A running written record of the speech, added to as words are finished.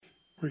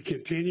We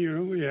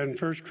continue in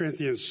 1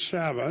 Corinthians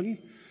 7,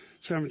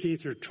 17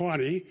 through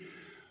 20.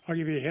 I'll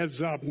give you a heads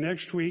up.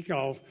 Next week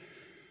I'll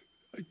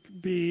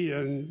be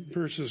in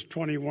verses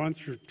 21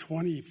 through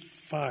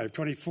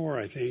 24,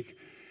 I think.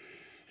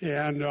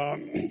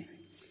 And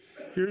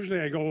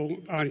usually I go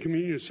on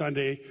Communion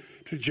Sunday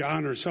to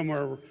John or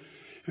somewhere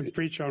and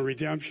preach on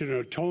redemption or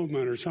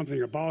atonement or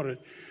something about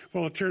it.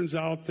 Well, it turns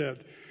out that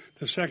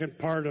the second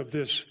part of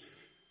these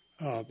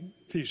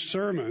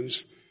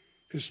sermons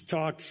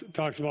talks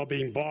about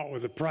being bought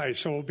with a price.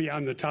 So we'll be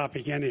on the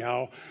topic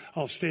anyhow.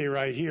 I'll stay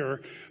right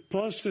here.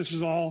 Plus, this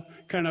is all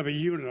kind of a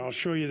unit. I'll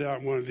show you that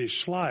on one of these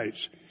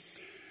slides.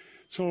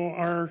 So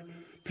our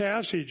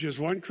passage is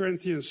 1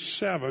 Corinthians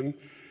 7,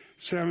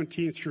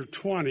 17 through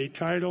 20.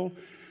 Title,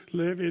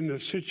 Live in the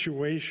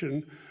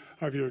Situation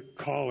of Your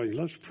Calling.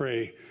 Let's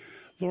pray.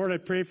 Lord, I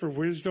pray for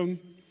wisdom.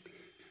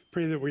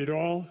 Pray that we'd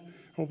all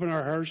open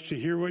our hearts to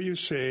hear what you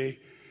say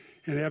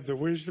and have the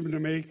wisdom to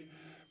make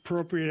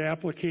appropriate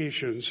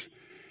applications.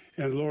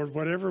 And Lord,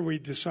 whatever we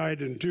decide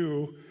and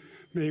do,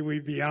 may we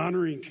be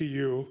honoring to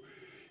you,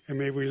 and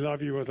may we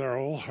love you with our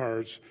whole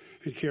hearts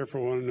and care for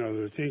one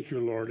another. Thank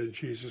you, Lord, in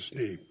Jesus'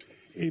 name.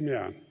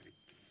 Amen.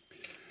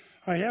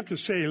 I have to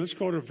say, let's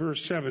go to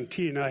verse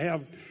 17. I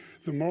have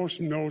the most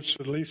notes,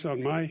 at least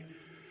on my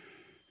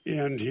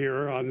end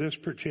here, on this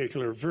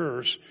particular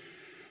verse,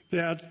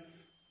 that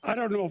I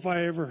don't know if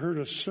I ever heard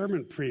a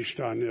sermon preached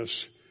on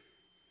this.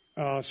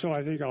 So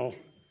I think I'll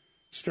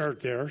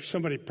start there.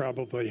 Somebody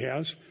probably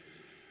has.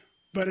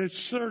 But it's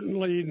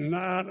certainly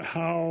not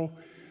how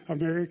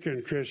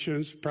American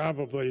Christians,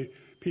 probably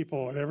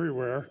people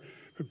everywhere,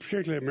 but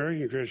particularly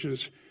American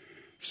Christians,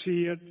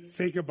 see it,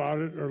 think about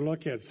it, or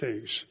look at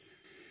things.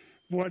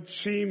 What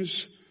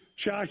seems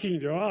shocking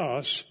to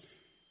us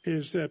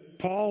is that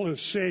Paul is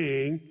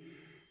saying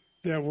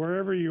that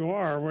wherever you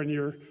are, when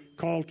you're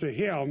called to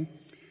him,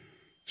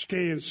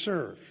 stay and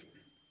serve.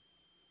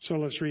 So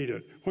let's read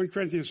it. 1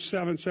 Corinthians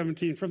 7,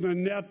 17 from the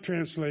Net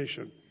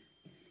translation.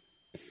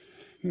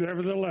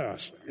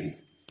 Nevertheless,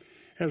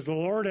 as the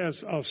Lord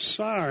has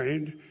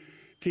assigned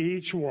to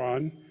each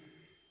one,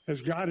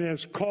 as God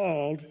has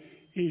called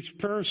each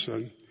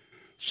person,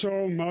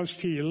 so must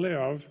he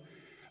live.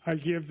 I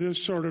give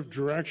this sort of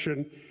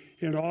direction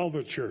in all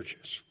the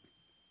churches.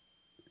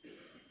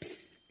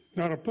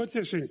 Now, to put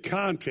this in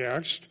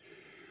context,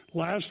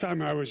 last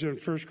time I was in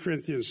 1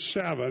 Corinthians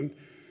 7,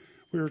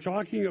 we were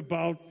talking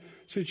about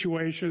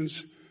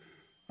situations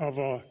of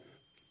a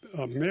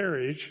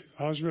marriage,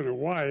 husband and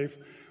wife,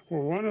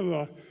 where one of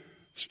the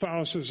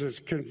spouses is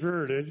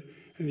converted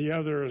and the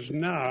other is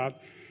not,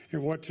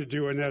 and what to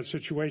do in that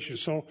situation.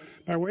 So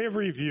by way of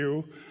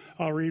review,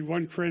 I'll read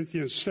 1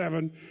 Corinthians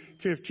 7,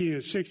 15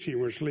 and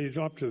 16, which leads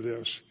up to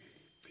this.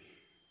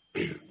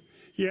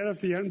 Yet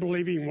if the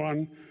unbelieving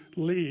one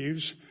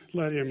leaves,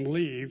 let him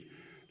leave.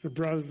 The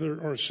brother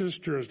or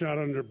sister is not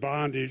under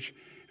bondage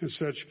in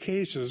such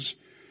cases,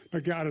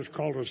 but God has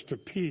called us to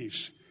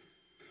peace.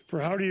 For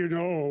how do you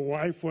know, O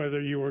wife, whether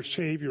you will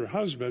save your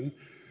husband?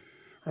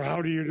 Or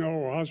how do you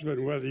know, O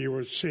husband, whether you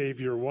will save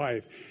your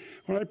wife?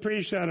 When I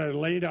preached that, I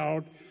laid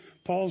out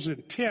Paul's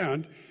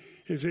intent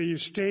is that you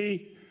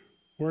stay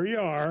where you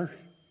are,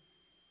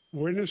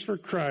 witness for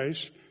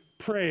Christ,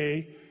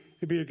 pray,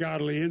 and be a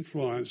godly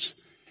influence,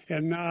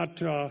 and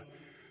not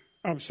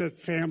upset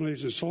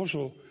families and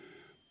social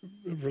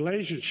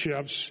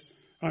relationships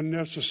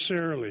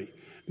unnecessarily,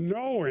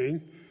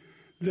 knowing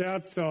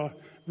that the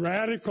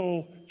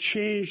radical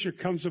change that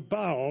comes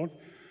about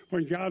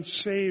when God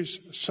saves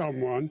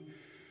someone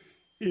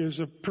is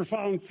a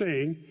profound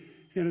thing,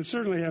 and it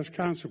certainly has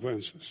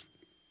consequences.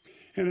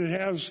 And it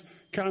has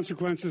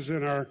consequences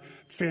in our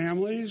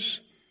families,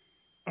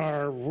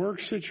 our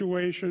work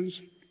situations,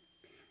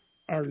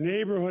 our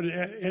neighborhood,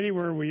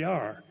 anywhere we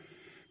are,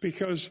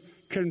 because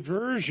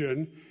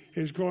conversion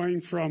is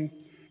going from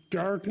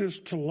darkness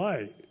to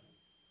light,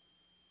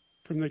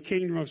 from the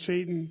kingdom of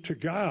Satan to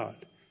God.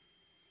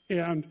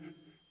 And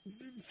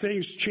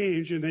things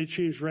change, and they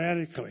change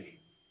radically.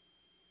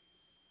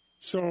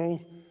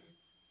 So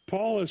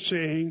Paul is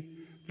saying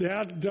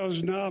that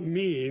does not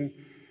mean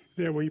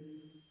that we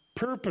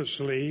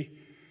purposely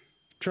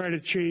try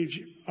to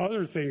change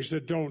other things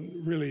that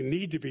don't really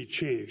need to be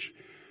changed.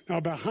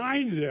 Now,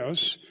 behind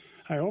this,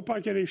 I hope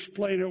I can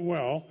explain it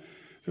well.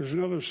 There's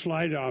another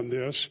slide on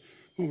this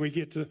when we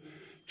get to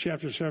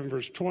chapter 7,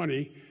 verse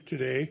 20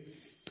 today,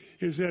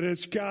 is that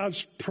it's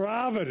God's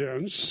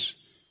providence,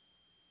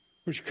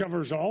 which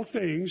covers all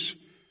things,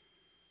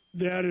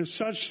 that is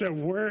such that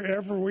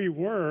wherever we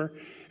were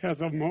at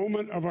the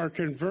moment of our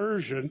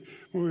conversion,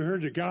 when we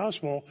heard the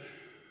gospel,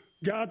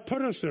 God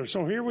put us there.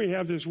 So here we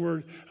have this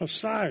word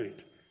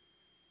assigned.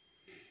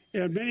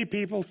 And many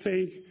people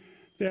think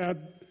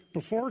that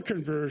before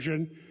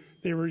conversion,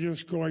 they were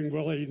just going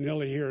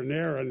willy-nilly here and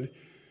there, and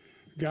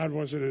God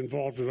wasn't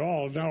involved at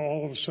all. Now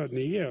all of a sudden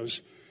he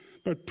is.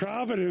 But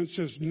providence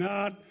is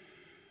not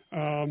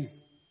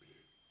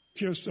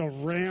just a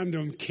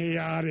random,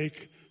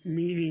 chaotic,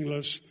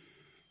 meaningless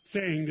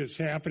thing that's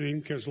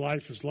happening because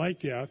life is like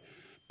that.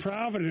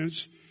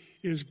 Providence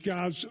is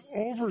God's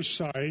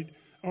oversight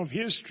of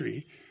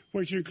history,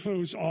 which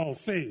includes all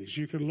things.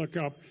 You can look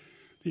up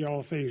the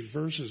all things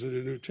verses in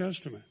the New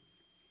Testament.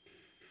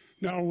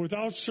 Now,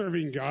 without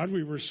serving God,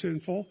 we were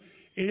sinful,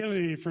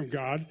 alienated from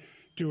God,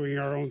 doing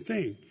our own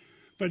thing.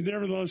 But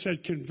nevertheless,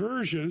 at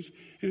conversions,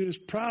 in His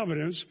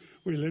providence,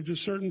 we lived a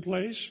certain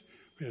place,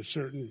 we had a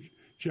certain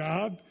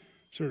job,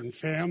 certain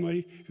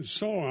family, and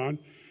so on.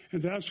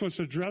 And that's what's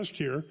addressed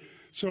here.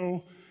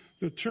 So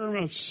the term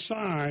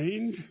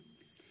assigned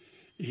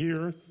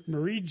here,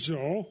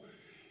 merizo,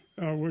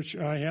 which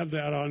I have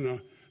that on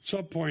a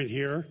subpoint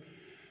here,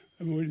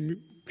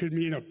 could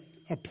mean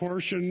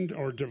apportioned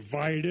or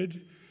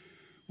divided.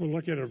 We'll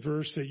look at a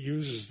verse that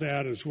uses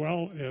that as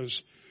well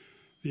as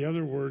the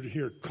other word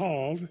here,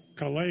 called,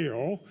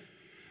 kaleo,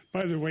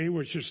 by the way,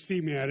 which is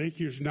thematic,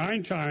 used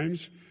 9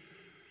 times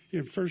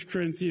in 1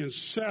 Corinthians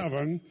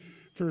 7,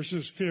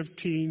 verses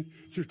 15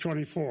 through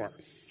 24.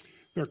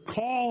 The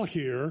call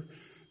here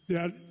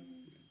that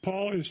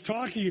Paul is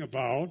talking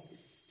about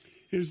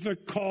is the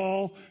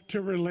call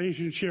to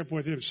relationship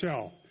with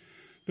himself,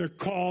 the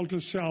call to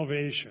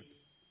salvation.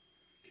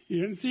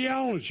 In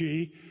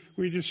theology,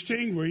 we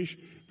distinguish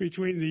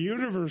between the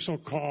universal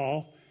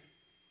call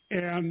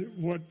and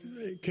what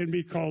can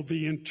be called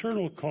the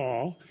internal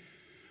call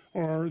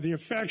or the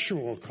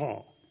effectual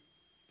call.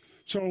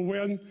 So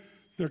when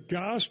the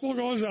gospel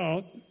goes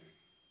out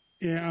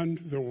and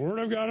the word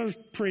of God is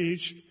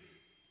preached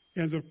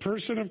and the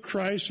person of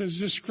Christ is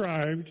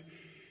described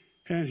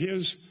and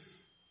his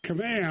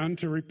command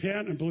to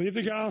repent and believe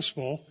the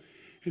gospel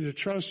and to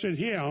trust in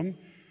Him,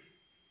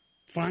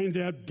 find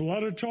that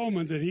blood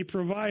atonement that He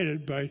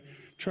provided by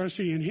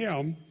trusting in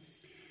Him,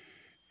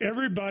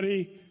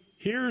 everybody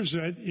hears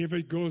it if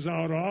it goes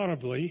out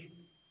audibly.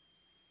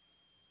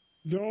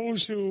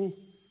 Those who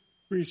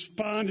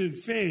respond in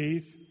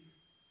faith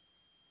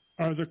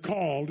are the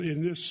called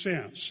in this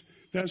sense.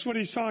 That's what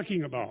he's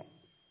talking about.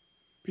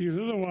 Because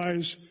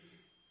otherwise,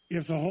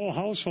 if the whole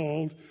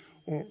household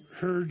or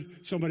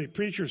heard somebody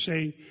preacher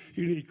saying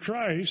you need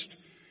Christ,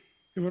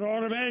 it would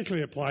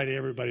automatically apply to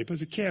everybody.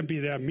 But it can't be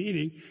that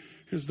meaning,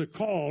 because the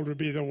called would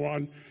be the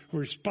one who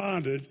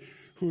responded,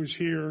 who is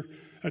here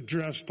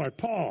addressed by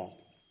Paul.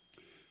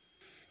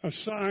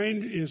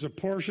 Assigned is a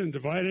portion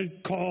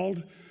divided,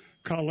 called,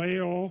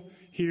 kaleo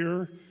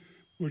here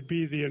would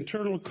be the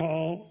internal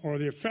call or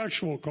the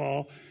effectual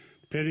call,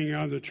 depending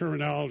on the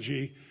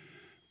terminology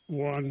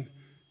one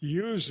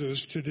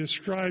uses to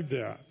describe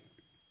that.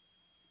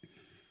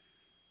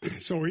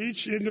 So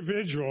each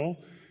individual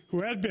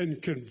who had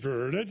been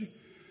converted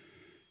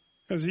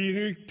has a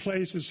unique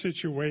place and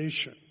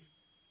situation.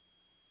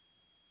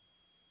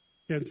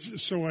 And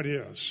so it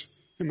is.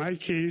 In my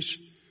case,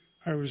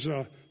 I was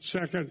a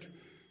second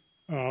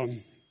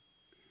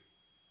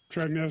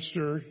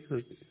trimester,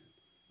 or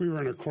we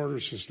were in a quarter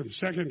system,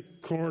 second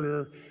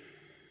quarter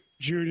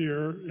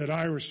junior at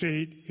Iowa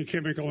State in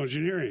chemical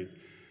engineering.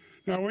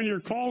 Now, when you're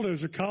called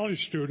as a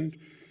college student,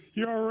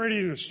 you're already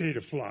in a state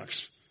of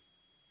flux.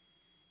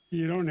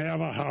 You don't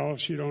have a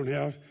house, you don't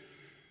have,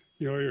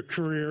 your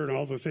career and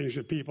all the things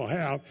that people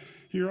have.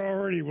 You're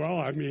already,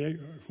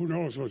 who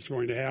knows what's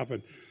going to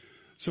happen.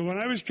 So when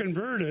I was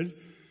converted,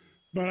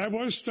 but I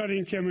was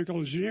studying chemical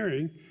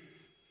engineering,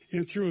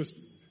 and through a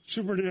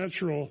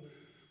supernatural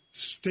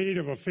state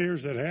of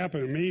affairs that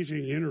happened,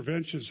 amazing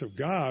interventions of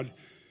God,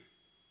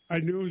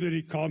 I knew that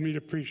He called me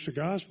to preach the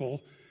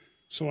gospel.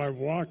 So I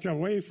walked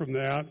away from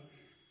that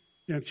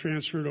and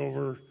transferred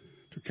over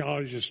to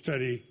college to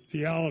study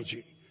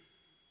theology.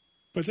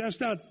 But that's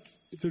not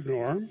the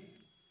norm.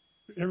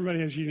 Everybody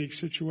has a unique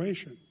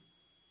situation.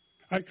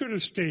 I could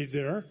have stayed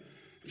there.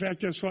 In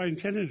fact, that's what I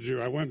intended to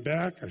do. I went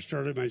back, I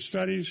started my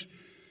studies,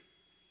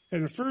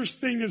 and the first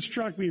thing that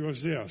struck me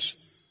was this: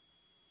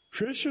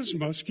 Christians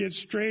must get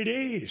straight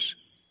A's.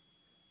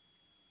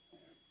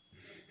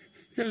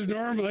 Because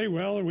normally,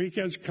 the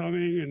weekend's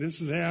coming and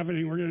this is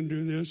happening, we're going to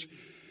do this,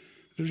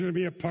 there's going to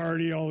be a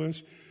party, all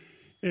this.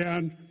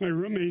 And my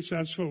roommates,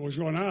 that's what was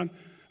going on.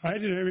 I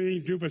didn't have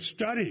anything to do but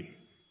study.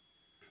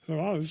 So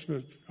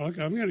I'm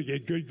going to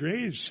get good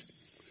grades.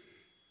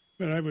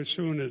 But I was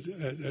soon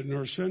at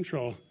North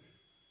Central.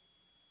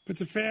 But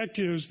the fact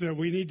is that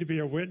we need to be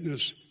a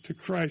witness to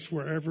Christ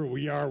wherever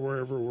we are,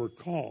 wherever we're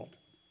called.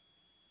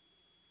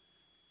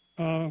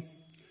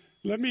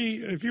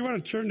 If you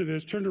want to turn to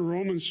this, turn to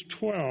Romans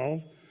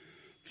 12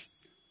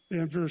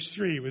 and verse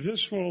 3. With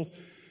this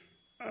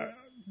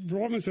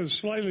Romans has a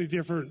slightly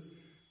different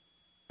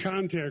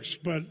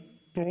context, but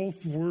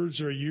both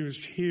words are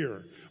used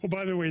here. Oh,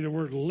 by the way, the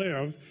word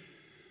live,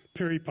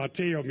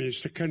 peripateo,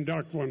 means to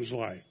conduct one's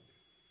life.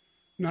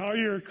 Now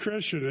you're a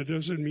Christian. It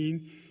doesn't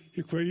mean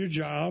you quit your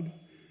job.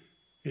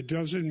 It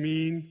doesn't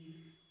mean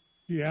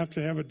you have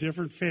to have a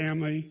different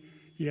family.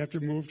 You have to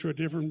move to a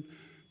different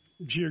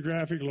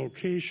geographic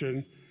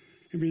location.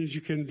 It means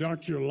you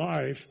conduct your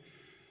life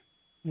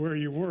where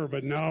you were,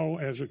 but now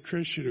as a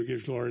Christian who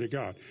gives glory to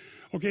God.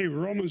 Okay,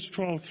 Romans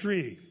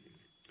 12:3.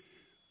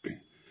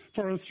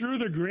 For through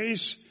the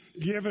grace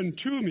given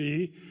to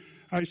me,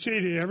 I say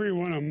to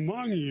everyone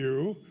among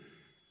you,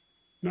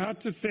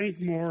 not to think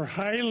more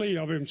highly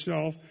of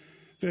himself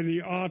than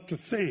he ought to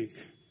think,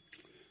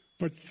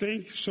 but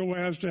think so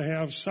as to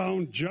have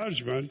sound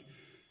judgment,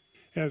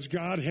 as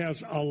God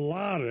has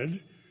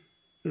allotted,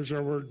 there's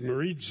our word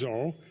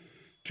merizo,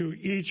 to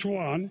each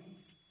one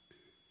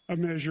a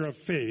measure of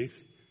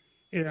faith,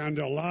 and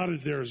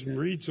allotted there is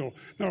merizo.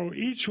 Now,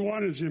 each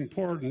one is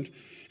important.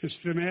 It's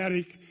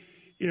thematic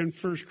in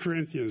 1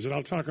 Corinthians, and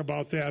I'll talk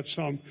about that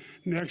some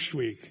next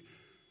week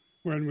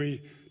when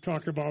we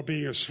talk about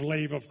being a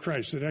slave of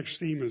Christ. The next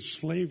theme is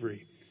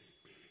slavery.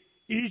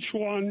 Each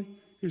one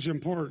is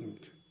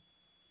important.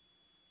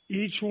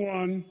 Each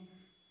one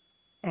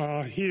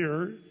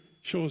here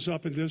shows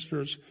up in this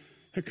verse,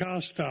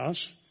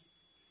 hikastos,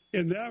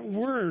 and that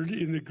word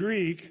in the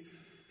Greek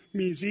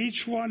means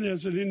each one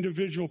as an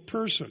individual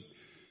person.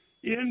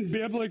 In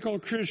biblical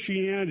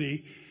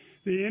Christianity,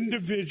 the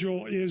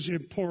individual is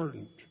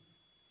important.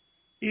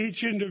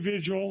 Each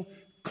individual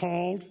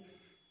called,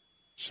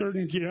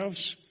 certain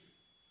gifts,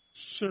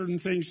 certain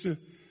things to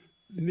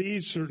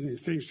need, certain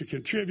things to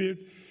contribute,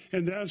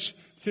 and that's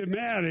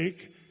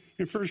thematic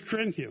in 1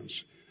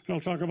 Corinthians. And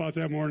I'll talk about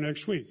that more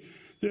next week.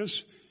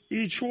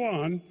 Each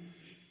one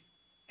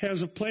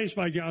has a place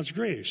by God's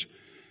grace.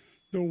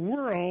 The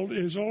world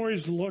is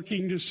always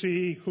looking to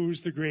see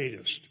who's the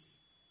greatest.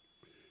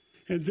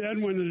 And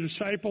then when the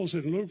disciples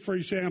in Luke, for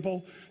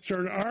example,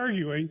 started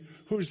arguing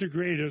who's the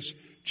greatest,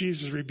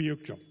 Jesus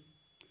rebuked them.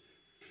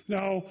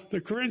 Now,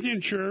 the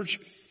Corinthian church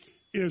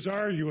is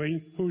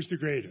arguing who's the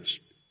greatest.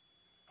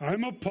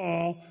 I'm a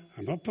Paul,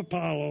 I'm a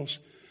Apollos,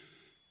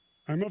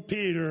 I'm a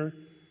Peter.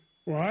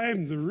 Well,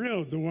 I'm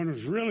the one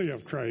who's really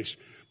of Christ.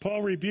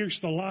 Paul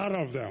rebukes a lot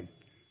of them,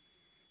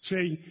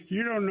 saying,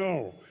 you don't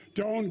know.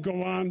 Don't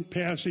go on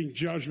passing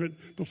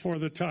judgment before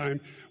the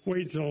time.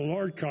 Wait until the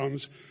Lord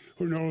comes,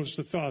 who knows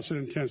the thoughts and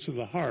intents of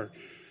the heart.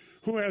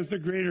 Who has the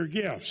greater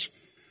gifts?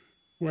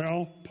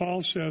 Well,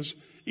 Paul says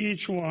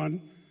each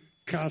one,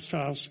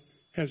 kastos,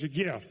 has a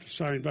gift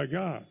assigned by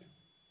God.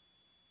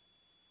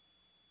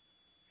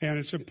 And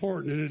it's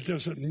important, and it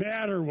doesn't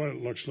matter what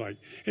it looks like.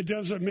 It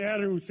doesn't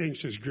matter who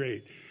thinks is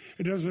great.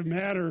 It doesn't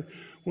matter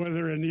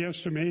whether in the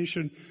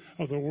estimation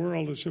of the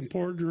world it's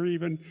important, or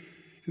even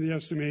in the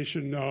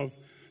estimation of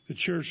the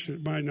church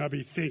that might not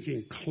be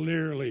thinking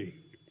clearly.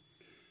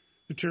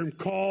 The term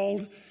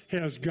called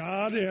has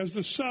God as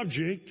the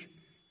subject,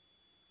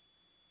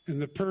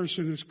 and the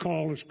person who's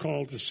called is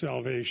called to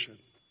salvation.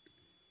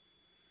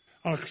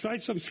 I'll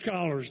cite some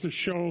scholars to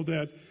show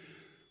that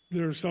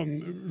there's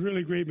some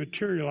really great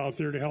material out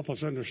there to help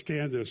us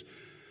understand this.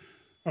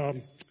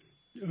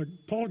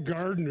 Paul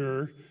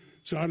Gardner,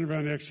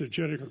 Zondervan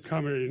Exegetical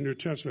Commentary in the New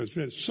Testament, has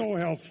been so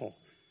helpful.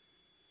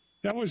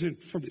 That was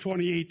from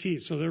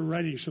 2018, so they're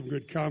writing some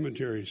good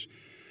commentaries.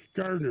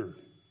 Gardner,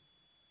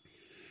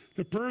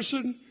 the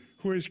person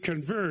who is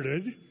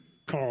converted,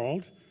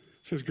 called,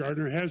 says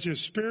Gardner, has his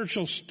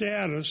spiritual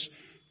status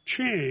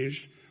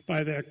changed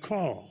by that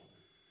call,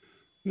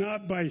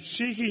 not by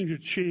seeking to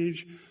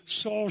change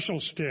social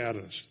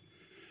status.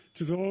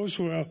 To those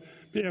who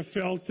may have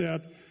felt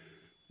that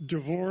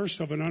divorce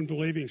of an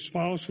unbelieving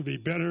spouse would be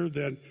better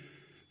than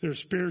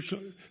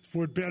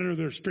would better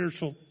their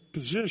spiritual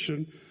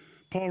position,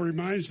 Paul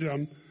reminds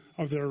them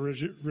of their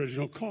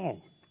original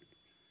call.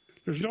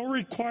 There's no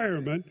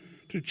requirement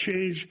to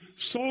change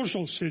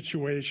social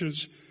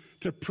situations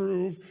to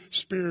prove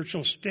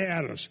spiritual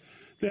status.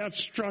 That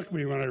struck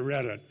me when I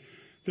read it.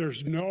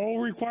 There's no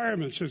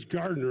requirement, says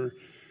Gardner,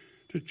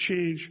 to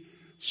change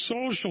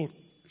social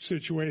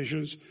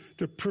situations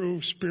to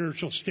prove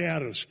spiritual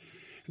status.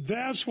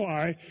 That's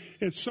why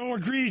it's so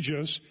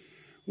egregious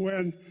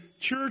when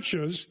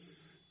churches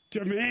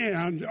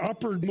demand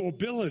upward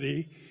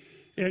mobility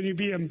and you'd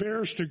be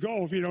embarrassed to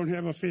go if you don't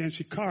have a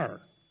fancy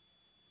car.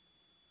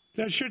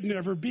 That should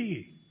never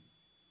be.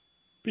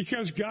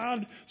 Because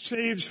God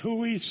saves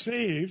who he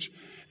saves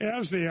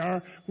as they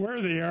are,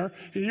 where they are,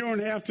 and you don't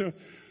have to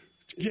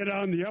get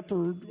on the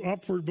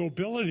upward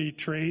mobility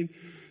train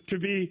to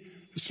be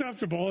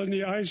acceptable in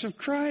the eyes of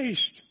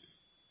Christ.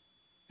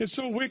 It's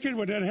so wicked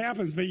when that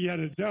happens, but yet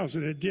it does,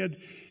 and it did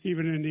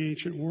even in the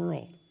ancient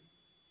world.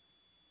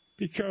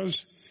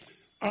 Because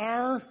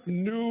our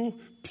new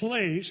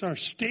place, our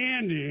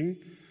standing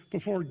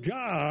before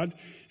God,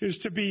 is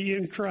to be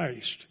in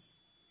Christ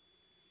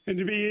and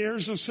to be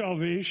heirs of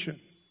salvation,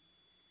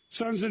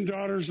 sons and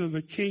daughters of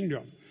the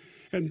kingdom.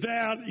 And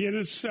that in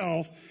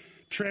itself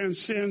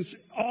transcends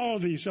all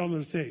of these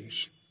other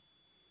things.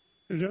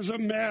 It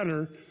doesn't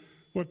matter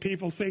what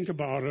people think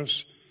about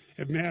us.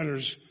 It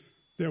matters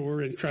that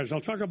we're in Christ. I'll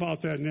talk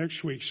about that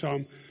next week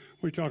some.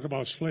 We talk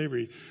about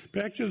slavery.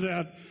 Back to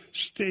that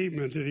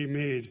statement that he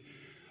made.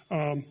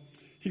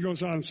 He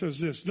goes on and says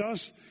this,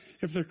 thus,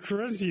 if the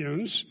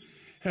Corinthians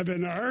have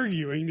been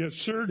arguing that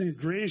certain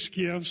grace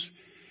gifts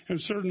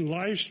and certain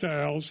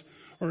lifestyles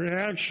or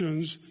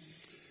actions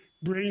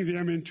bring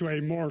them into a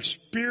more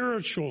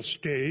spiritual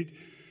state,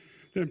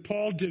 then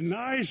Paul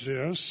denies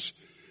this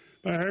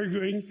by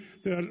arguing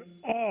that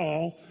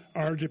all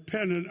are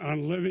dependent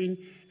on living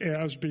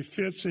as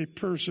befits a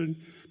person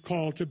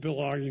called to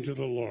belonging to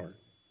the Lord.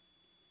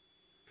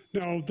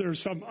 Now, there's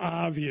some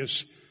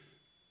obvious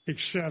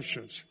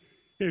exceptions.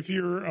 If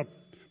you're a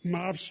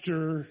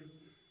mobster,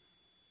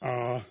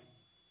 a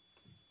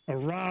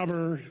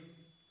robber,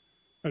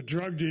 a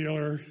drug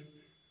dealer,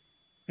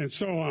 and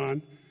so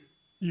on,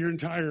 your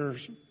entire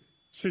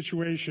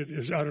situation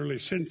is utterly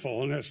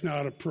sinful, and that's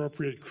not an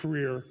appropriate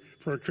career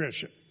for a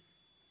Christian.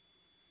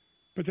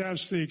 But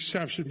that's the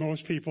exception.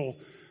 Most people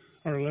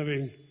are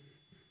living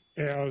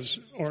as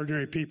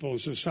ordinary people in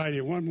society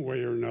in one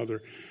way or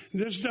another.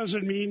 And this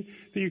doesn't mean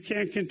that you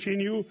can't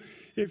continue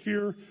if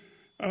you're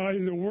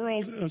in the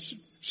world a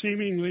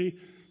seemingly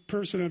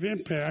person of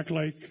impact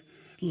like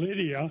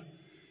Lydia,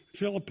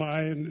 Philippi,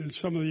 and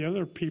some of the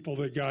other people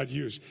that God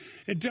used.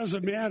 It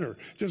doesn't matter.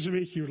 It doesn't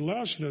make you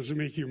less. It doesn't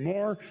make you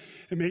more.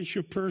 It makes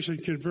you a person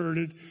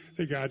converted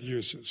that God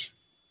uses.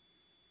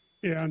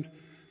 And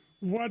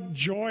what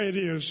joy it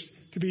is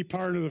to be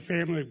part of the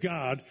family of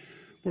God,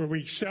 where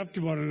we accept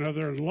one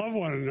another and love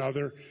one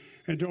another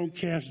and don't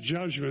cast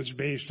judgments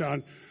based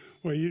on,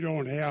 well, you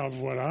don't have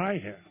what I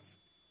have.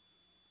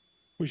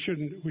 We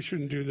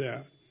shouldn't do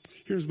that.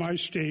 Here's my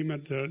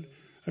statement that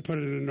I put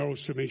in the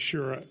notes to make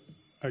sure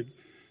I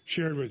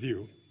shared with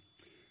you.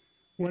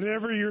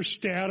 Whatever your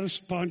status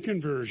upon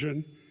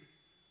conversion,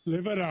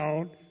 live it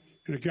out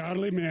in a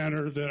godly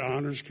manner that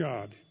honors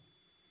God.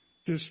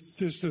 This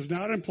does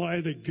not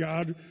imply that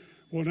God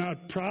will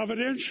not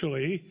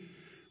providentially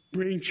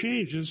bring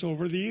changes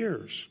over the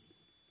years.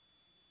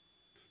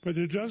 But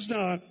it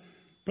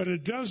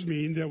does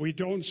mean that we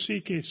don't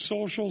seek a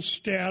social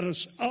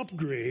status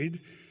upgrade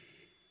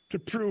to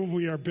prove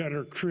we are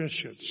better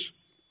Christians.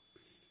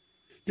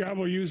 God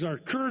will use our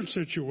current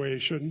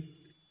situation.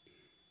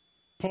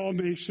 Paul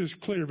makes this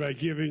clear by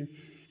giving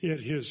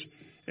it his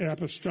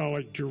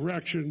apostolic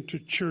direction to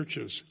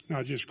churches,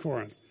 not just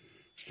Corinth.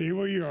 Stay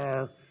where you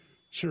are,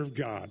 serve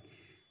God.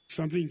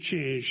 Something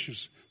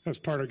changed, that's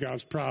part of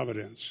God's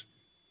providence.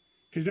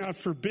 He's not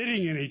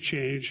forbidding any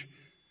change,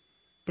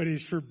 but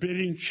he's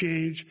forbidding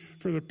change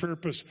for the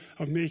purpose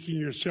of making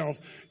yourself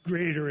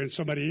greater in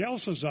somebody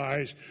else's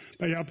eyes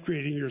by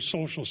upgrading your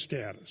social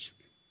status.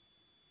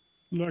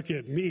 Look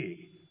at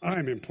me.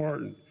 I'm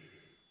important.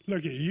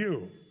 Look at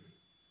you.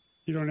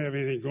 You don't have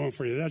anything going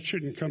for you. That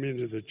shouldn't come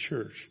into the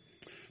church.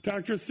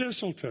 Dr.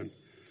 Thistleton,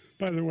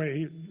 by the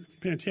way,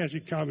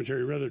 fantastic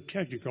commentary, rather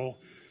technical.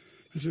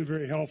 This is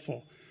very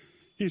helpful.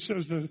 He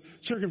says the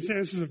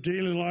circumstances of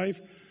daily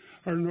life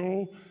are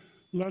no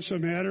less a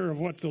matter of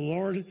what the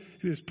Lord and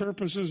his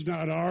purposes,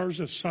 not ours,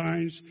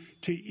 assigns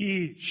to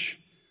each.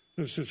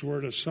 This is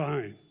word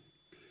assign.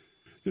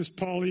 This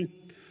Pauline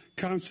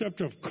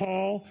concept of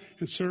call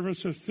and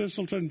service of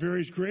Thistleton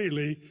varies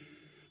greatly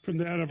from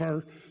that of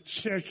our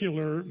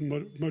secular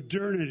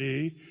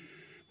modernity,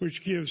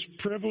 which gives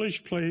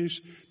privileged place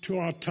to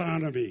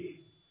autonomy.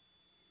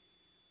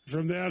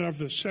 From that of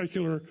the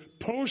secular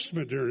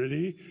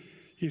postmodernity,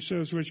 he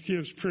says, which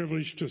gives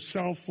privilege to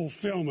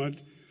self-fulfillment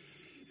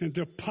and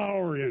to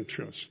power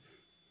interests.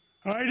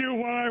 I do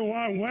what I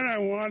want, when I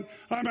want.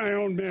 I'm my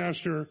own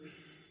master.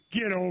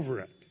 Get over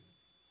it.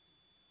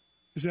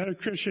 Is that a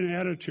Christian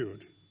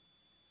attitude?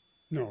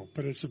 No,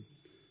 but it's a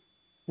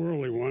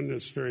worldly one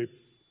that's very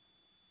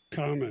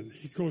common.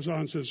 He goes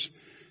on and says,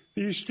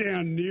 these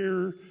stand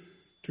near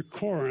to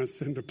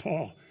Corinth and to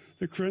Paul.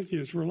 The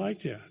Corinthians were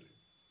like that.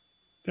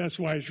 That's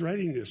why he's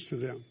writing this to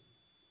them.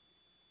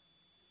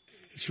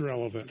 It's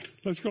relevant.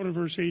 Let's go to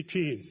verse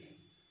 18.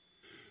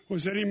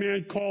 Was any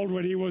man called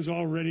when he was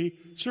already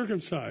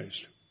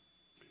circumcised?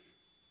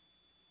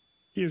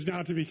 He is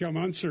not to become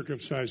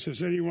uncircumcised.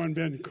 Has anyone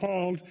been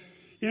called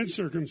in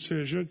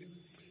uncircumcision?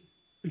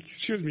 He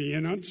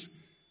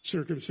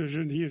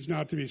is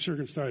not to be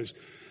circumcised.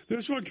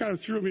 This one kind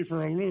of threw me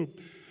for a loop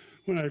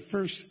when I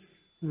first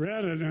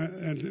read it.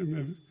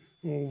 And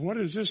well, what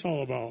is this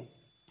all about?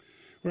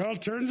 Well,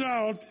 it turns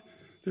out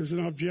there's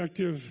an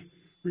objective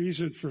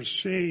reason for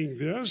saying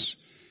this,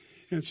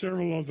 and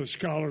several of the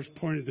scholars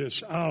pointed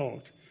this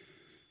out.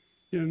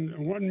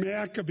 In 1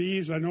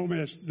 Maccabees, I know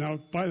now,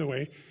 by the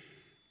way,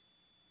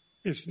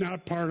 it's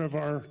not part of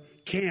our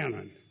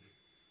canon,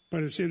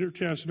 but it's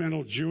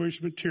intertestamental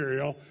Jewish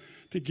material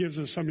that gives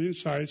us some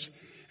insights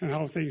on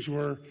how things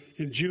were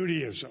in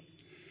Judaism.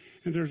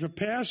 And there's a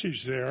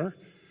passage there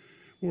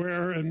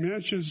where it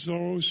mentions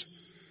those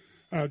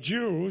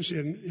Jews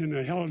in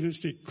the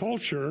Hellenistic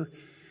culture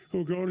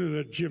who go to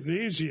the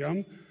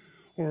gymnasium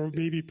or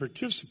maybe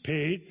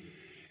participate,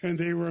 and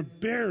they were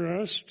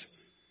embarrassed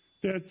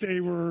that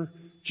they were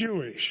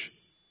Jewish,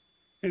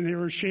 and they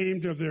were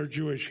ashamed of their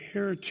Jewish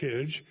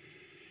heritage.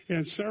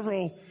 And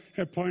several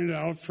have pointed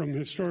out from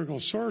historical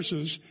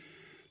sources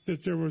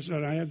that there was,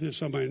 and I have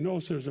this on my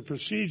notes, there's a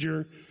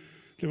procedure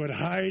that would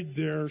hide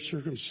their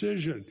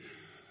circumcision.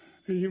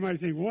 And you might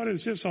think, what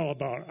is this all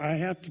about? I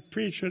have to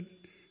preach it.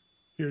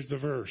 Here's the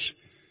verse.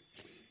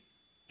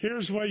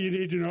 Here's what you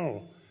need to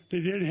know. They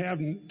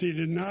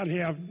did not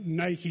have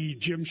Nike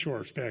gym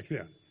shorts back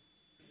then.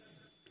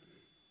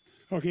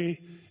 Okay?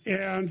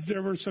 And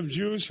there were some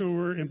Jews who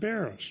were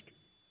embarrassed.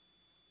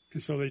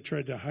 And so they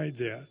tried to hide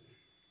that.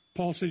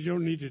 Paul said, you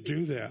don't need to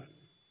do that.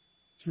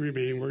 to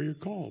remain where you're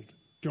called.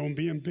 Don't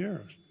be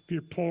embarrassed. If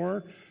you're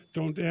poor,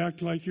 don't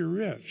act like you're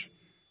rich.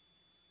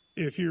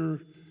 If you're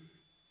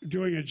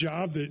doing a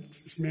job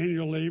that's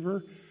manual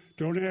labor,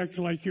 don't act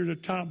like you're the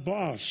top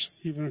boss,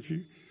 even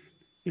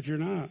if you're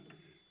not.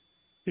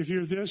 If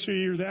you're this or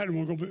you're that, and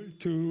we'll go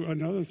to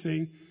another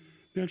thing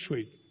next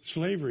week,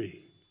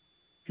 slavery.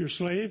 If you're a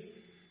slave,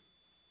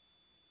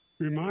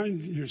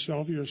 remind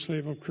yourself you're a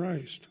slave of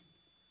Christ.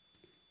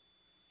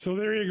 So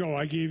there you go.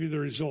 I gave you the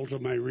result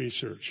of my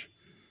research.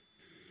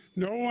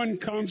 No one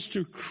comes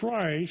to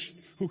Christ,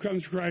 who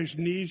comes to Christ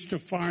needs to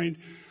find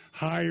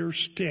higher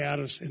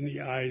status in the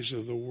eyes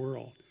of the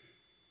world.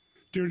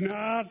 Do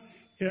not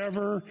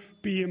ever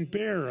be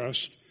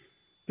embarrassed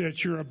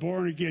that you're a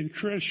born-again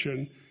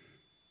Christian,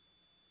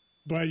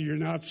 but you're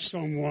not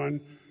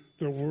someone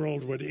the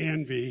world would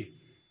envy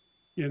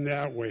in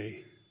that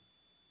way.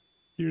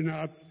 You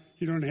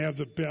don't have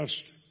the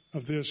best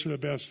of this or the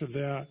best of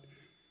that.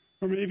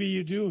 Or maybe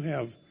you do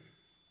have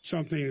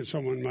something that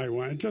someone might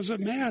want. It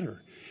doesn't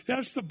matter.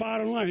 That's the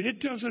bottom line. It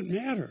doesn't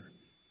matter.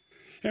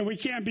 And we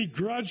can't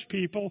begrudge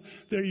people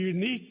their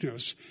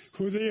uniqueness,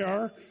 who they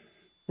are,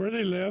 where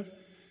they live.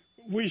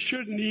 We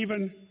shouldn't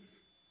even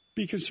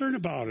be concerned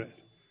about it.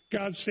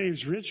 God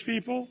saves rich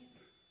people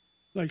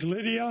like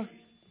Lydia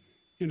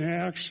in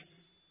Acts,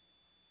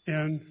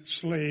 and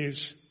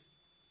slaves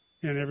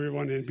and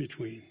everyone in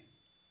between.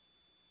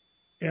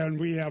 And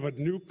we have a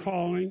new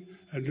calling,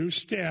 a new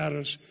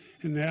status,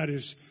 and that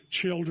is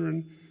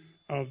children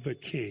of the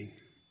King.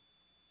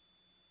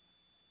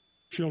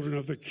 Children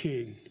of the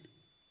King.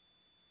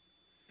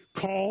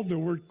 Called, the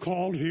word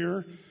called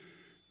here,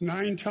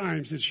 9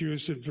 times it's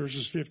used in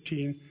verses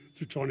 15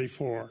 through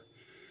 24.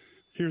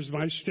 Here's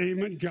my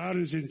statement. God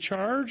is in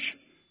charge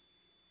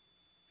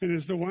and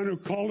is the one who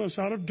called us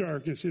out of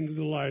darkness into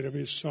the light of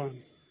his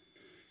Son.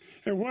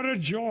 And what a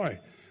joy.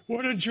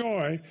 What a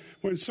joy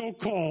when so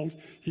called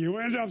you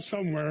end up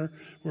somewhere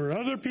where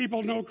other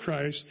people know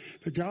Christ,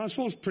 the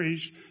gospel is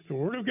preached, the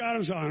word of God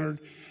is honored,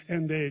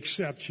 and they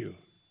accept you.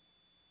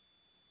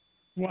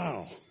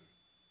 Wow.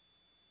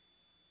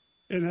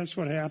 And that's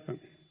what happened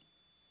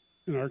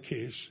in our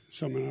case,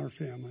 some in our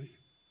family.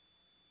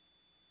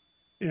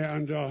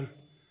 And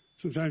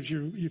sometimes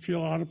you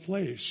feel out of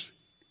place.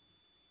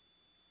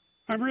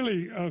 I'm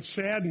really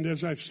saddened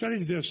as I've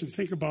studied this and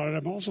think about it.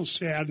 I'm also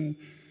saddened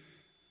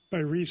by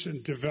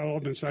recent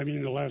developments, I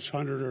mean the last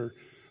 100 or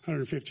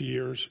 150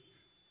 years,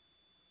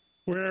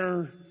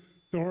 where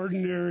the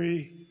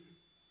ordinary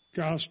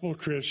gospel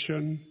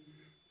Christian,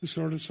 the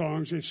sort of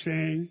songs they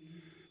sang,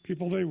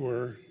 people they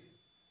were,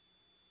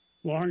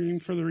 longing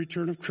for the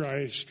return of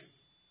Christ,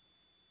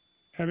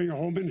 having a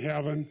home in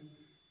heaven,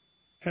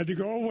 had to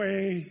go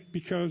away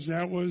because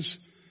that was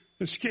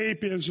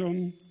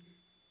escapism.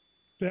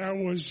 That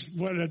was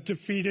what a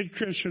defeated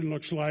Christian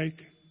looks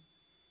like.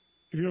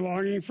 If you're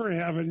longing for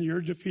heaven, you're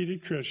a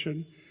defeated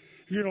Christian.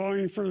 If you're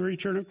longing for the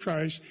return of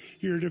Christ,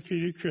 you're a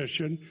defeated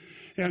Christian.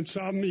 And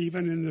some,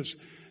 even in this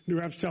New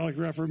Apostolic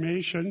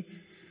Reformation,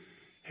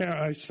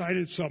 I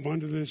cited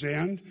someone to this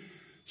end,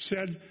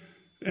 said,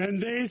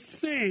 and they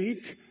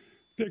think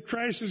that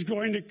Christ is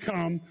going to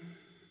come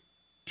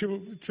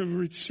to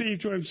receive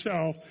to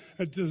himself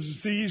a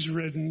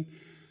disease-ridden,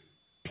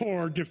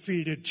 poor,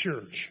 defeated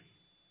church.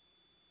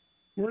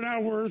 We're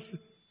not worth,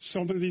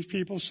 some of these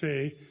people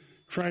say,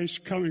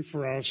 Christ coming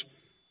for us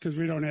because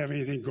we don't have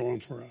anything going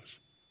for us.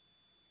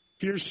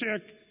 If you're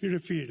sick, you're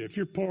defeated. If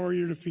you're poor,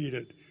 you're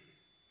defeated.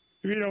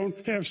 If you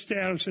don't have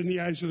status in the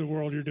eyes of the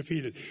world, you're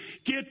defeated.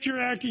 Get your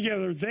act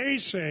together, they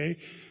say,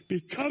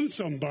 become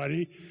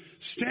somebody,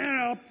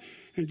 stand up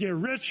and get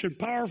rich and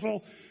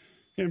powerful,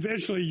 and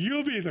eventually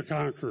you'll be the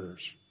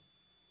conquerors.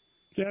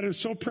 That is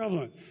so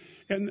prevalent.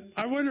 And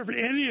I wonder if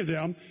any of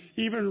them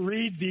even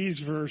read these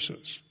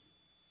verses.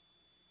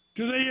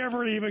 Do they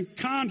ever even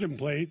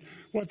contemplate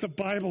what the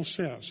Bible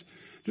says?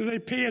 Do they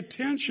pay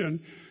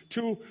attention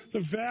to the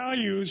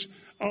values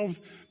of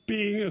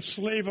being a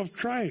slave of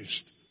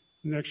Christ?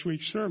 Next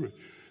week's sermon.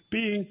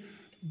 Being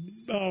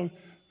a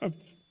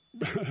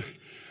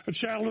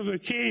child of the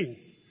King.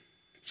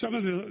 Some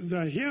of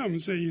the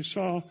hymns that you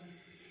saw,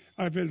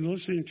 I've been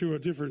listening to a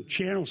different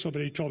channel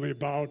somebody told me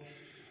about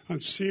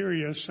on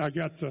Sirius. I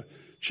got the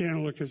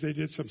channel because they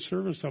did some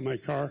service on my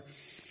car.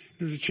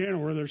 There's a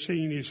channel where they're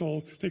singing these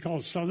old, they call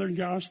it Southern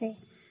Gospel.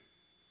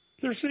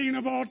 They're singing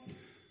about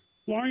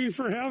longing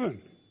for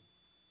heaven.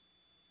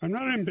 I'm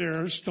not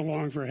embarrassed to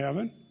long for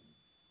heaven.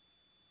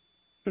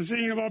 They're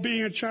singing about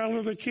being a child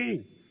of the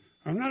King.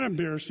 I'm not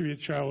embarrassed to be a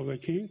child of the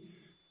King.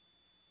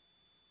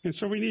 And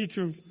so we need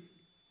to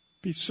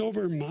be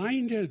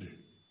sober-minded.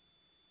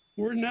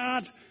 We're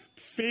not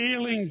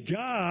failing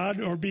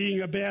God or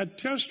being a bad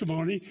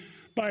testimony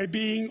by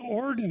being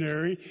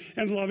ordinary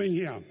and loving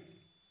him.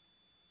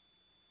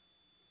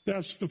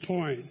 That's the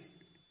point.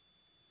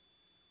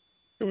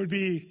 It would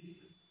be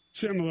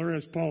similar,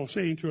 as Paul was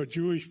saying, to a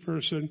Jewish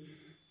person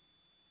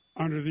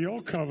under the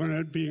Old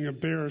Covenant being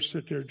embarrassed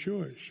that they're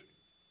Jewish.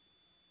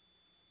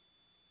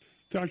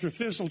 Dr.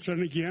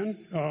 Thistleton,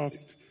 again,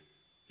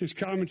 his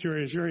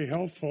commentary is very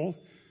helpful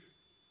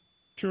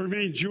To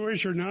remain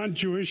Jewish or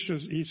non-Jewish,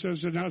 he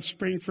says, does not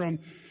spring from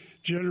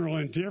general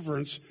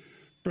indifference,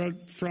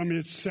 but from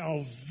its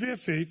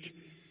salvific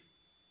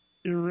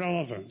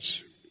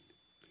irrelevance.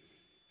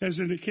 As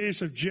in the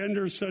case of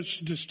gender, such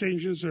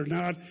distinctions are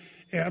not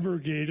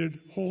abrogated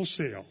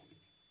wholesale.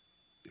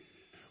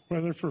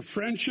 Whether for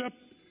friendship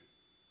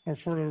or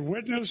for a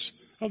witness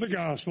of the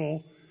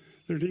gospel,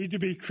 there need to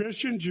be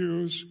Christian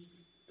Jews,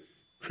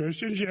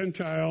 Christian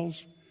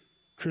Gentiles,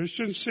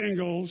 Christian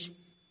singles,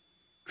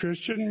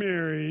 Christian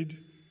married.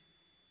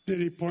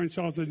 Then he points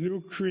out the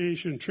new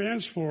creation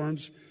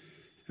transforms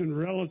and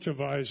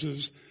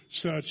relativizes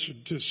such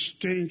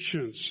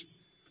distinctions.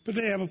 But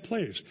they have a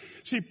place.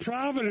 See,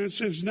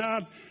 providence is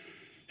not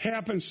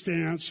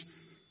happenstance,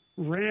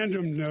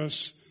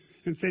 randomness,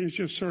 and things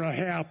just sort of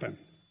happen.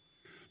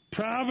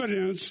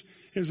 Providence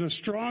is a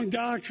strong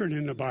doctrine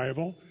in the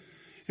Bible,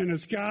 and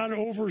it's God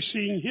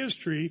overseeing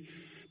history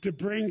to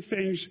bring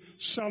things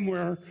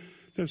somewhere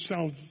that's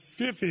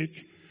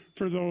salvific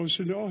for those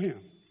who know him,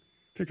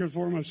 to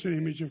conform us to the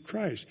image of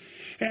Christ.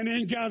 And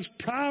in God's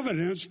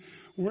providence,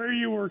 where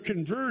you were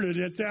converted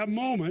at that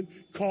moment,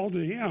 called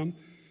to him,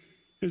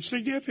 is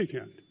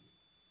significant.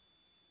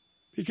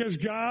 Because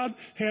God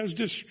has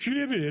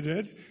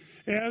distributed,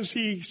 as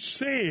he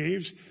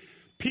saves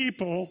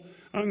people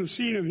on the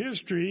scene of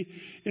history,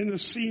 in the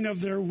scene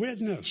of their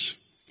witness.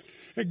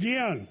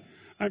 Again,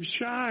 I'm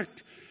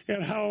shocked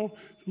at how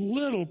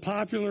little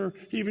popular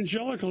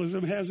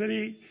evangelicalism has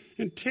any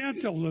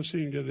intent of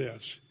listening to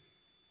this.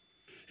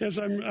 As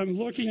I'm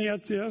looking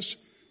at this,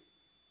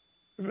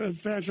 in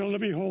fact, let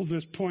me hold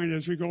this point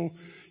as we go,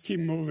 keep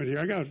moving here.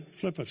 I got to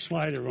flip a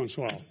slide every once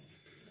in a while.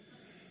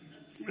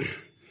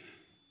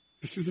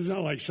 This is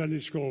not like Sunday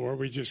school where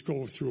we just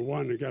go through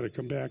one and got to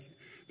come back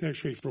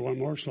next week for one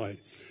more slide.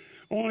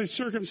 Only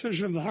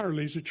circumcision of the heart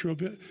leads to true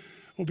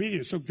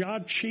obedience. So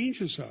God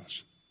changes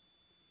us.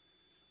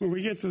 When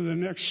we get to the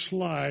next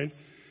slide,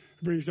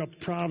 it brings up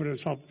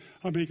providence. I'll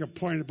make a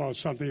point about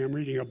something. I'm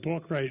reading a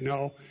book right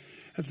now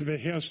at the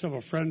behest of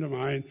a friend of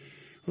mine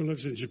who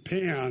lives in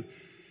Japan,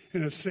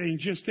 and it's saying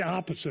just the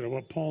opposite of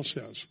what Paul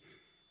says.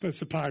 But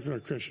it's a popular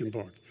Christian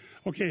book.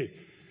 Okay,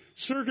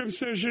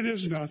 circumcision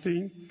is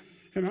nothing,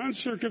 and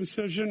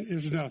uncircumcision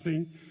is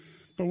nothing,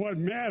 but what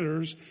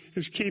matters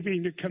is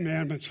keeping the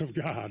commandments of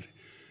God.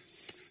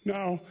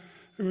 Now,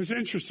 it was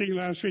interesting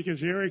last week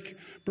as Eric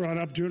brought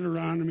up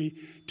Deuteronomy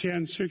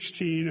 10,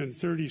 16, and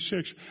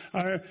 36.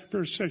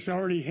 Verse 6, I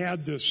already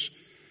had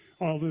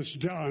all this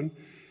done.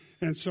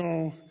 And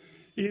so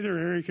either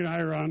Eric and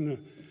I are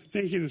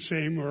thinking the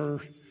same,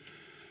 or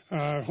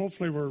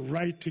hopefully we're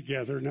right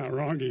together, not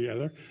wrong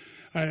together.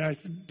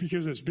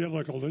 Because it's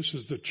biblical, this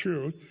is the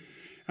truth.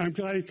 I'm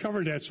glad he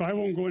covered that, so I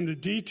won't go into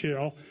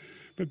detail.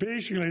 But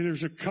basically,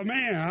 there's a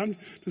command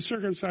to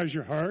circumcise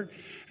your heart,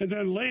 and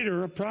then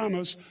later a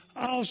promise,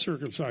 I'll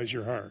circumcise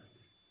your heart.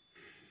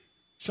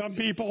 Some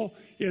people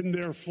in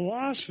their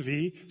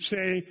philosophy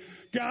say,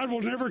 God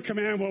will never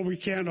command what we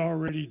can't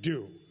already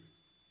do.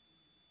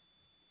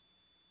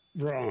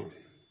 Wrong.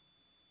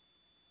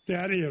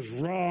 That is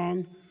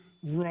wrong,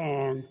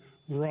 wrong,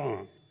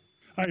 wrong.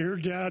 I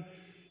heard that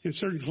in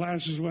certain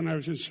classes when I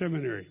was in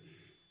seminary.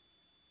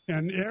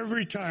 And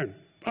every time,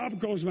 up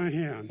goes my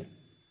hand.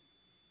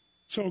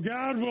 So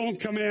God won't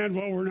command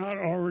what we're not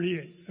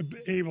already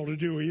able to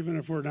do, even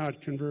if we're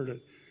not converted.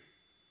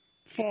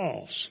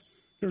 False.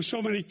 There's so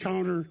many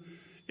counter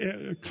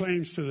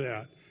claims to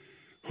that.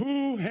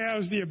 Who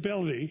has the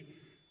ability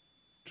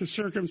to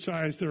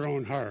circumcise their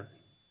own heart?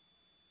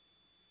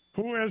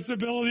 Who has the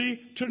ability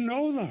to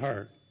know the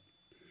heart?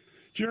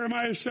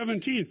 Jeremiah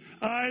 17,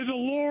 I, the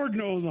Lord,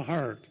 know the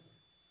heart.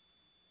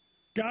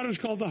 God is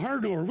called the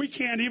heart knower. We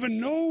can't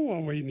even know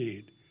what we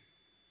need.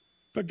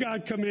 But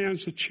God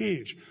commands a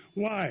change.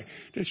 Why?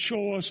 To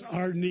show us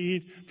our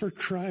need for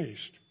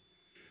Christ.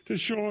 To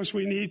show us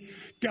we need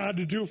God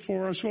to do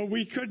for us what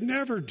we could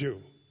never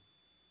do.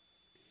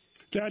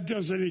 That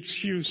doesn't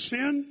excuse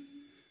sin,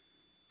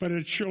 but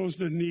it shows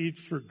the need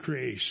for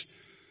grace.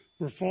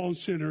 We're fallen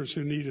sinners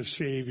who need a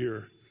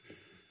Savior.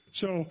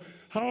 So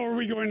how are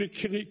we going to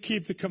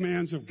keep the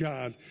commands of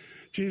God?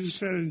 Jesus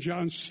said in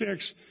John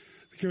 6,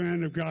 the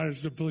command of God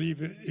is to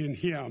believe in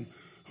him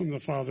whom the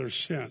Father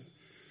sent.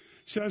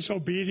 Says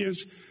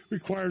obedience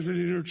requires an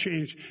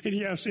interchange. And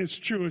yes, it's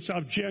true. It's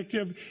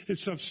objective.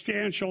 It's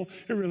substantial.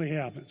 It really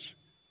happens.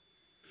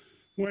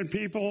 When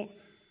people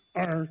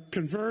are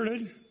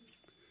converted,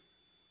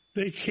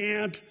 they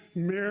can't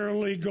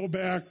merely go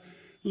back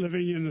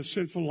living in the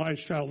sinful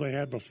lifestyle they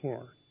had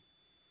before.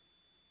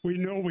 We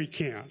know we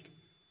can't.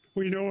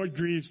 We know it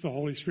grieves the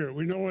Holy Spirit.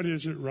 We know it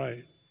isn't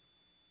right.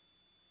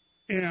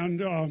 And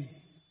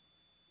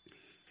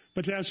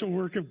but that's a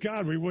work of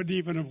God. We wouldn't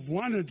even have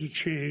wanted to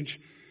change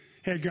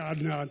had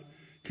God not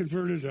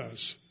converted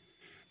us.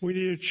 We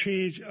need a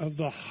change of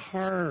the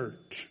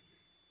heart.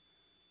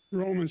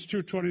 Romans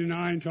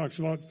 2:29 talks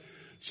about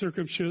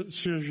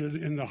circumcision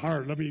in the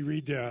heart. Let me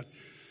read that.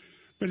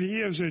 But he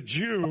is a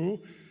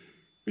Jew.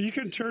 You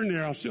can turn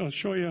there. I'll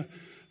show you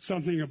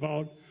something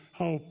about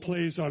how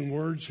plays on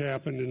words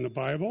happen in the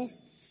Bible.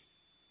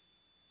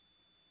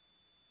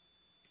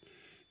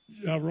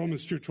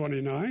 Romans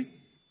 2:29.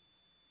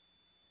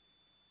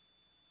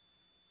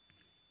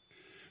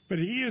 But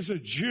he is a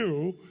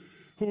Jew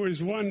who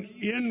is one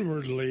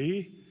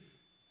inwardly,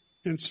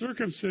 and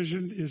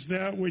circumcision is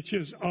that which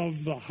is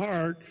of the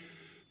heart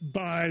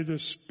by the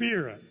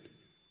Spirit,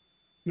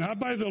 not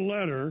by the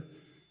letter,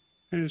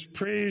 and his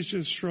praise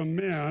is from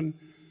men,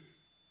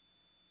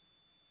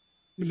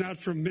 not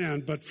from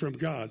men, but from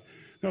God.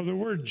 Now, the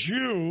word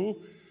Jew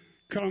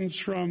comes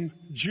from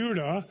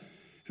Judah,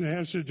 and it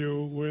has to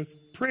do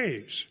with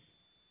praise.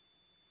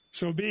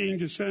 So being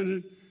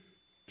descendant,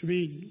 to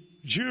be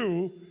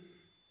Jew,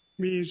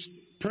 means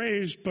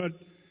praise, but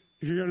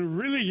if you're going to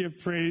really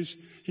give praise,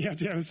 you have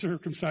to have a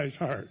circumcised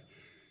heart.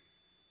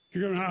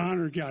 You're going to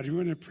honor God. You're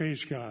going to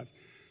praise God.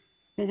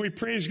 When we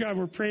praise God,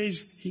 we're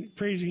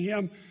praising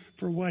Him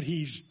for what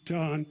He's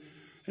done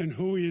and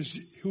who He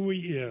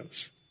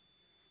is.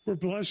 We're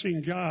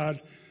blessing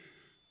God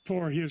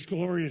for His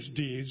glorious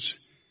deeds,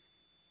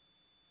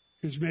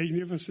 His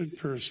magnificent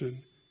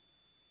person,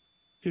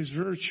 His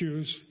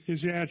virtues,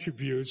 His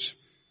attributes,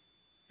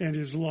 and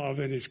His love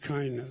and His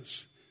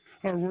kindness.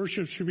 Our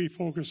worship should be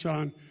focused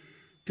on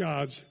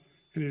God's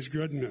and His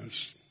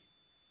goodness,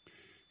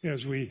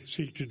 as we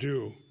seek to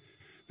do.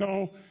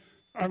 Now,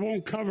 I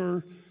won't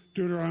cover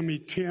Deuteronomy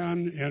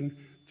 10 and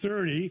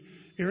 30.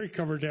 Eric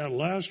covered that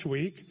last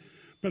week.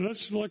 But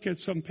let's look at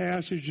some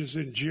passages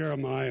in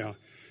Jeremiah.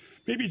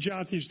 Maybe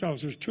jot these down.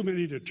 There's too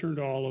many to turn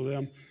to all of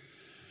them.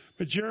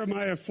 But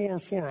Jeremiah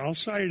 4:4, I'll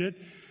cite it.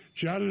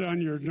 Jot it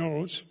on your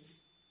notes.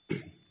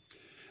 And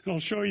I'll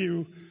show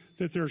you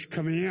that there's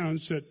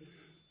commands that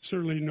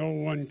certainly no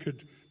one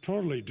could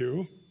totally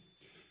do.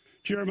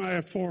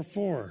 Jeremiah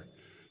 4:4,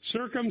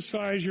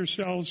 circumcise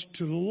yourselves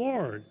to the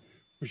Lord,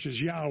 which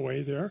is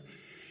Yahweh there,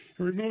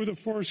 and remove the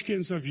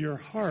foreskins of your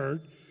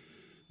heart,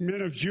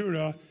 men of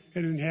Judah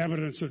and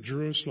inhabitants of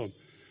Jerusalem.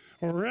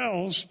 Or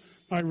else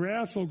my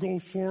wrath will go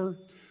forth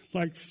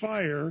like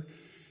fire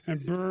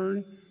and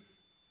burn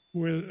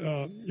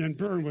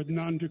with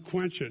none to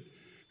quench it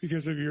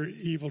because of your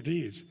evil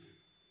deeds.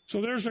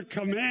 So there's a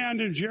command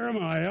in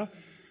Jeremiah,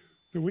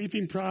 the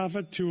weeping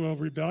prophet, to a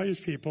rebellious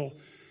people: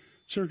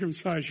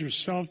 circumcise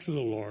yourself to the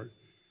Lord.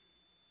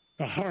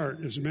 The heart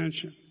is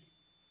mentioned.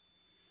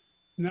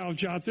 Now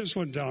jot this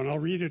one down. I'll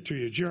read it to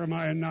you.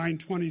 Jeremiah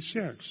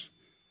 9:26.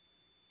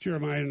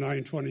 Jeremiah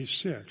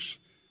 9:26.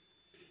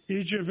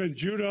 Egypt and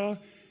Judah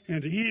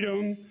and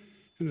Edom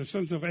and the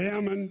sons of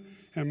Ammon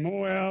and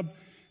Moab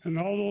and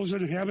all those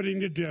inhabiting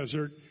the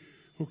desert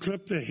who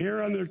clip the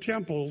hair on their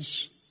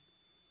temples,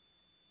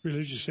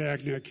 religious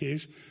act in that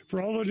case,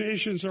 for all the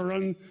nations are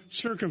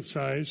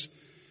uncircumcised,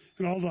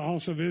 and all the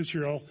house of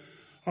Israel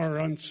are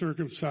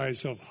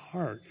uncircumcised of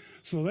heart.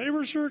 So they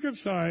were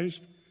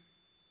circumcised,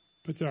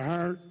 but their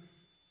heart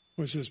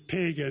was as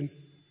pagan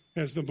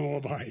as the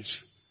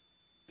Moabites.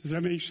 Does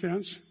that make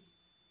sense?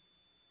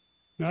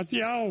 Not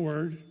the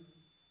outward,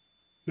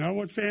 not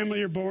what family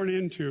you're born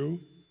into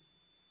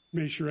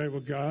makes you right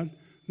with God,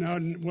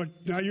 not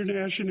your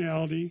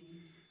nationality,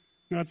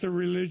 not the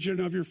religion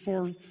of your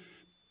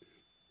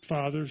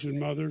forefathers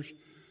and mothers,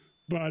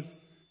 but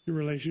your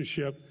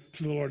relationship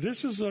to the Lord.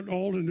 This is an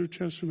Old and New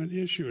Testament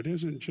issue. It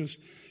isn't just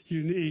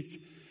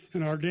unique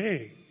in our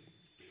day.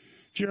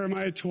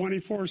 Jeremiah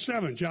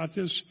 24:7, jot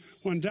this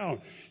one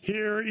down.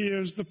 Here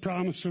is the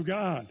promise of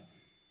God.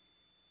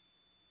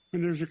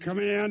 When there's a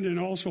command and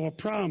also a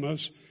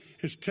promise,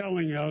 it's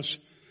telling us,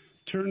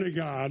 turn to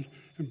God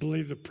and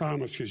believe the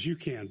promise, because you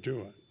can't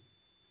do it.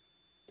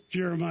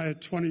 Jeremiah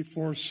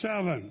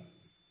 24:7.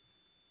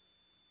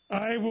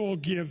 I will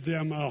give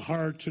them a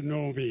heart to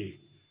know me,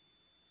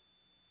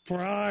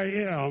 for I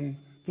am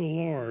the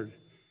Lord.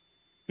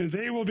 And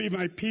they will be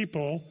my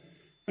people,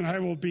 and I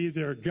will be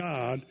their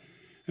God,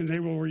 and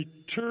they will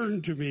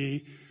return to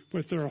me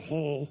with their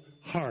whole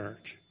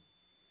heart.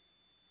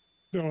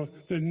 The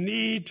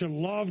need to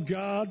love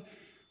God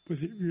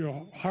with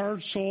your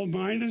heart, soul,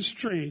 mind, and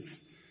strength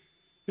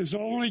is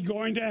only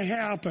going to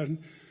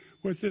happen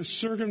with this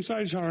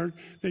circumcised heart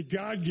that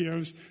God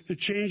gives, that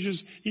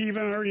changes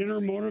even our inner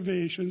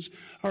motivations,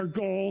 our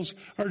goals,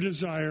 our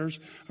desires.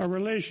 Our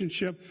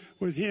relationship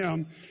with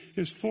Him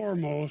is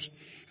foremost,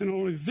 and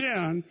only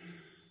then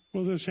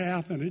will this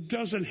happen. It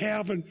doesn't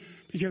happen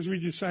because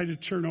we decide to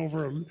turn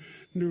over a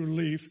new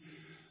leaf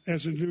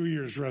as a New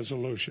Year's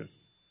resolution.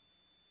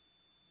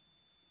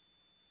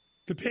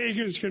 The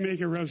pagans can make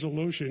a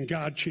resolution.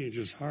 God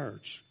changes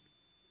hearts.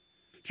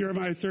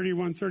 Jeremiah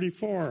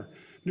 31:34,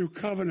 New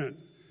Covenant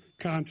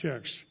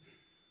context.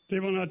 They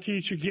will not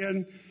teach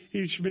again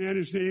each man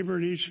his neighbor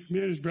and each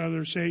man his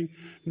brother, saying,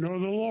 know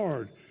the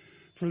Lord.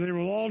 For they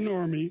will all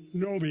know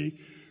me,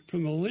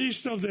 from the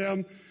least of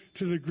them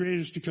to the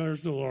greatest,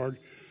 declares the Lord.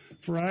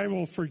 For I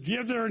will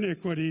forgive their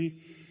iniquity,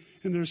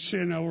 and their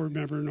sin I will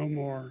remember no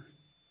more.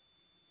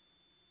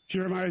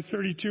 Jeremiah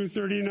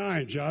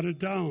 32:39, jot it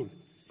down.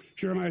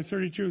 Jeremiah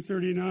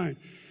 32:39.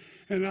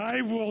 And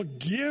I will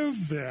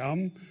give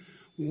them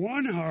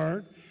one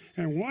heart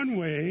and one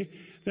way,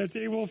 that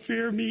they will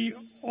fear me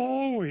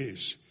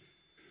always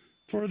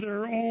for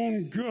their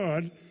own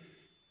good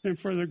and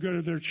for the good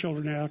of their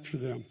children after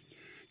them.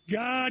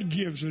 God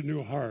gives a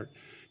new heart.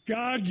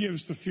 God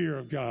gives the fear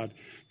of God.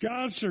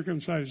 God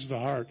circumcises the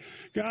heart.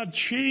 God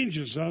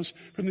changes us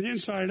from the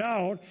inside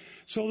out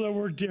so that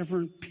we're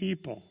different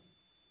people.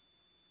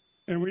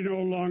 And we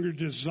no longer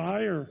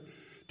desire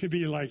to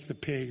be like the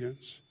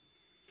pagans.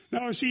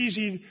 Now, it's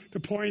easy to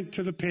point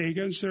to the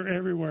pagans. They're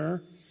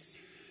everywhere.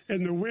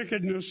 And the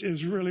wickedness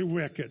is really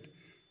wicked.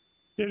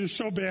 It is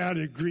so bad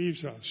it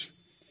grieves us.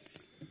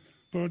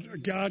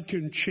 But God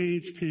can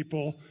change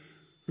people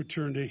who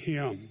turn to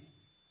Him.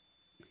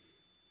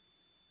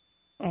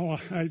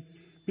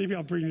 Maybe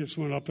I'll bring this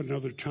one up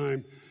another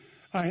time.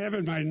 I have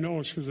in my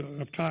notes because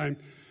of time.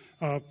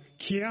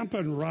 Kiampa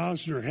and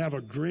Rosner have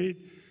a great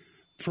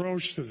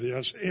approach to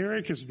this.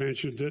 Eric has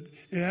mentioned it.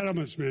 Adam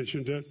has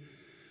mentioned it.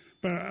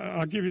 But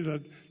I'll give you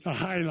the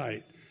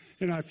highlight.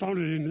 And I found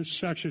it in this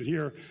section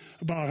here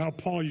about how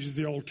Paul uses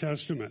the Old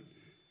Testament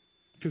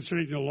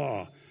concerning the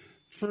law.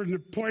 For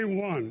point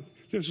 1,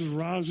 this is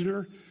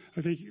Rosner,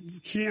 I think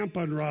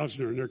Kiampa and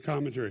Rosner in their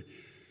commentary.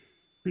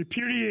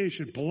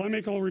 Repudiation,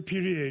 polemical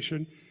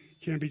repudiation,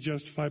 can be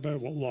justified by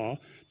what law.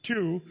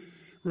 2,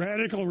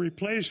 radical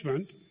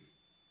replacement,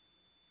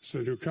 it's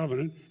the new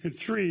covenant. And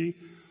 3,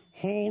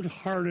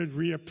 wholehearted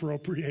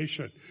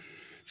reappropriation.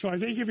 So I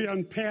think if you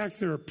unpack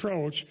their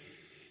approach,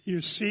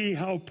 you see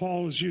how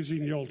Paul is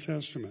using the Old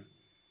Testament.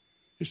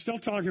 He's still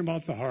talking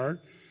about the heart,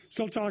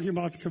 still talking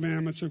about the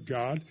commandments of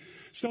God,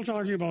 still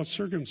talking about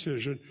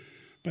circumcision,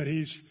 but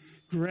he's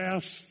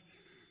grasped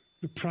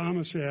the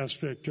promise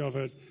aspect of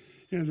it,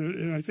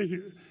 and I think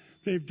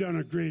they've done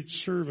a great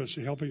service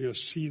in helping us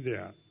see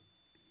that.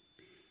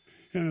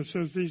 And it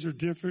says these are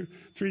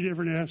three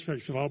different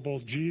aspects of how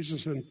both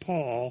Jesus and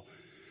Paul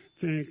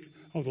think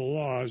of the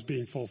law as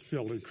being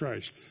fulfilled in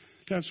Christ.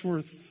 That's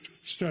worth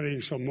studying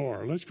some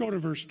more. Let's go to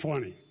verse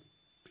 20.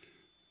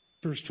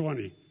 Verse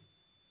 20.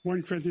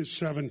 1 Corinthians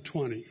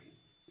 7:20.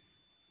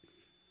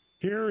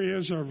 Here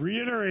is a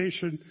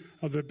reiteration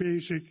of the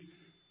basic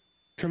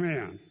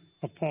command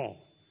of Paul.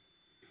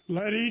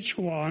 Let each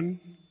one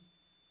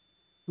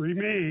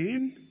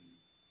remain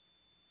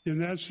in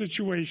that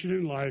situation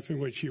in life in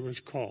which he was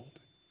called.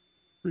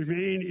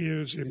 Remain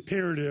is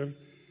imperative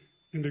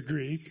in the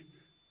Greek.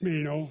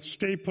 Meno,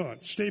 stay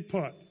put, stay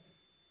put.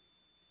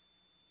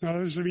 Now,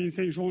 that doesn't mean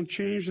things won't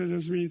change. That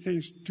doesn't mean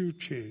things do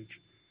change.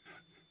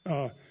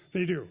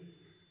 They do.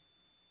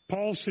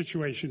 Paul's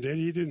situation did.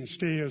 He didn't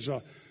stay as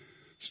a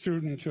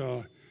student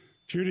of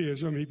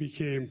Judaism. He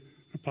became an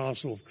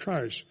apostle of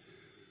Christ.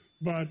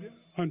 But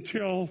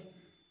until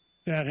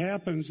that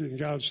happens in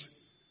God's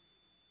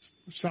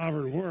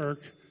sovereign work,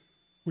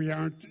 we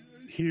aren't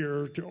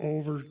here to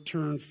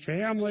overturn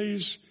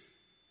families,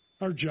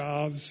 our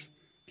jobs,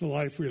 the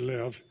life we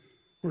live.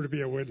 We're to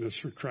be a witness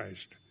for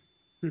Christ.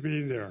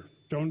 Remain there.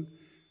 Don't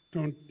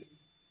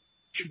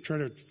try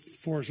to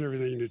force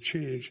everything to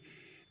change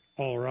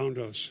all around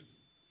us.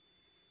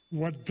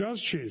 What does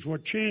change,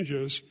 what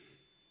changes,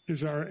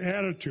 is our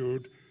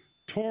attitude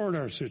toward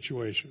our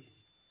situation.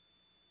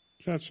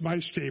 That's my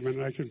statement,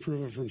 and I can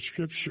prove it from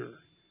Scripture.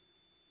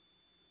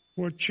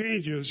 What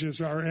changes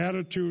is our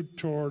attitude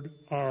toward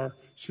our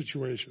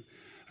situation.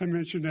 I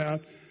mentioned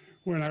that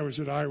when I was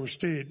at Iowa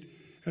State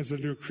as a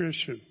new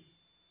Christian.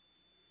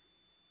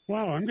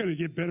 Wow, I'm going to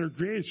get better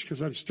grades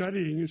because I'm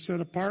studying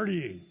instead of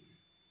partying.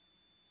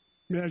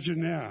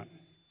 Imagine that.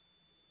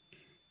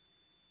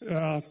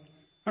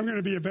 I'm going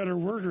to be a better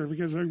worker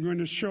because I'm going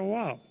to show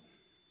up.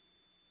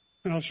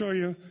 And I'll show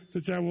you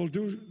that will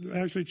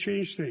actually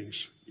change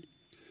things.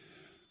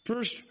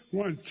 First,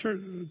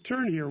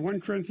 turn here,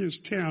 1 Corinthians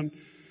 10,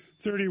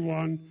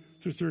 31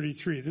 through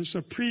 33. This is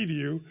a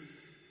preview.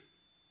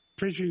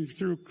 Preaching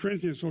through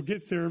Corinthians, we'll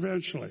get there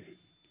eventually.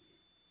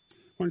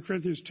 1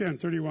 Corinthians 10,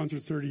 31 through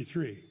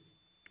 33.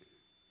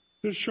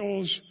 This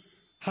shows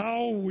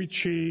how we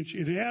change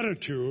in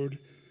attitude,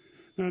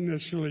 not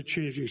necessarily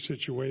changing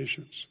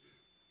situations.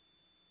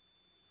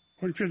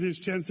 1 Corinthians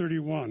 10,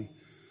 31.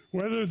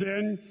 Whether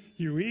then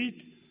you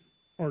eat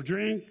or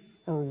drink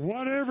or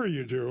whatever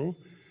you do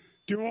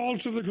all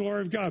to the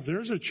glory of God.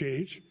 There's a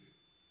change.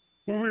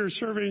 When we were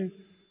serving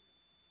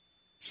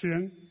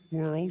sin,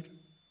 world,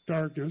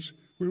 darkness,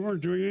 we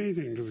weren't doing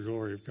anything to the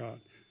glory of God.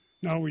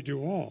 Now we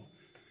do all.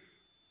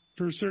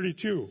 Verse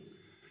 32,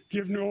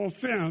 give no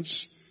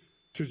offense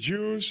to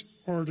Jews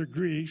or to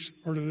Greeks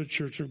or to the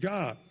church of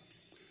God.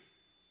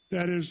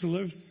 That is to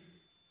live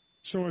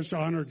so as to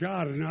honor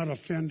God and not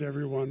offend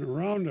everyone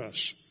around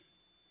us.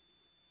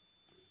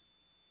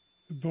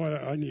 Boy,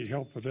 I need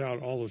help with that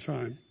all the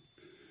time.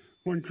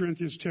 1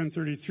 Corinthians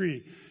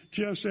 10:33,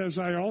 just as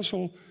I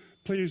also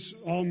please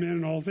all men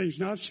in all things,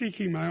 not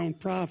seeking my own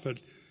profit,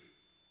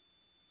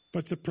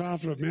 but the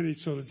profit of many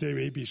so that they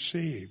may be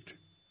saved.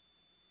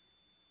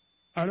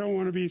 I don't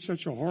want to be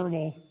such a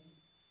horrible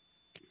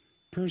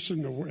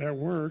person at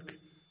work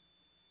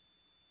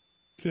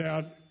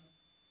that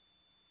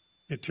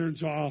it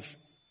turns off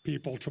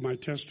people to my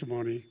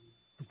testimony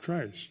of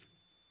Christ.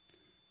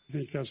 I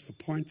think that's the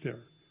point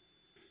there.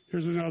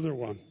 Here's another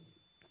one.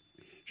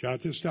 Jot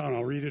this down.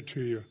 I'll read it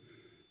to you.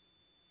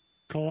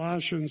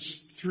 Colossians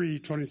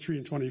 3:23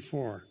 and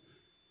 24.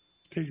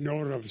 Take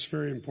note of it. It's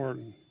very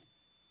important.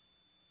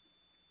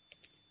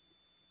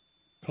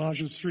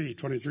 Colossians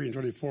 3:23 and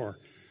 24.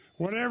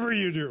 Whatever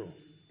you do,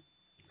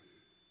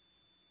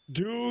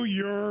 do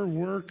your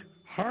work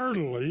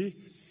heartily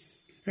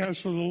as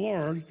for the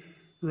Lord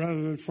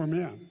rather than for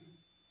men.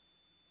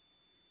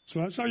 So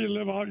that's how you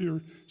live out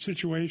your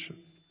situation.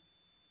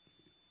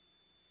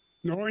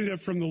 Knowing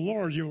that from the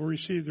Lord you will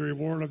receive the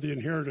reward of the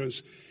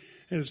inheritance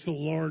as the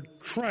Lord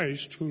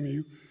Christ whom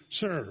you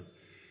serve.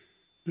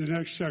 The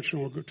next section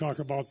will talk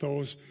about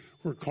those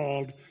who were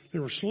called, they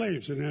were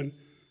slaves, and then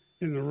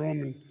in the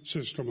Roman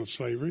system of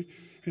slavery,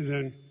 and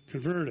then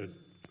converted.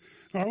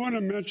 Now, I want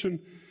to mention,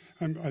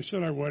 I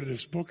said I would,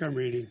 this book I'm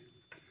reading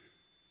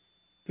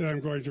that I'm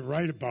going to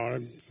write about.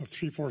 I'm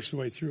 3/4 of the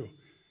way through.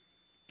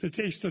 That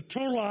takes the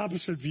total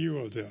opposite view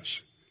of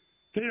this.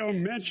 They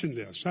don't mention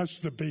this. That's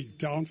the big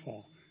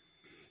downfall.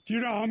 Do you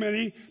know how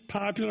many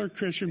popular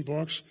Christian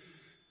books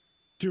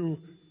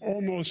do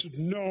almost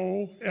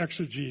no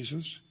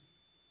exegesis?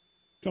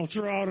 They'll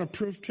throw out a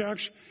proof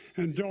text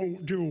and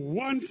don't do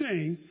one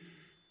thing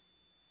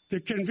to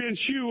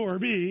convince you or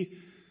me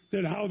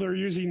that how they're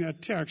using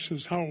that text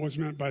is how it was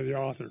meant by the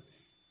author.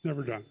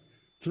 Never done.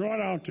 Throw it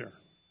out there.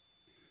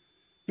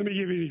 Let me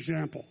give you an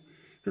example.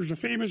 There's a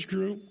famous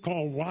group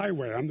called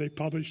YWAM. They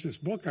published this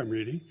book I'm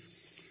reading.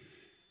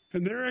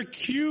 And they're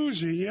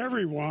accusing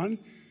everyone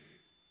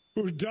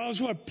who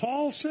does what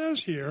Paul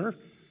says here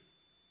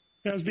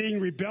as being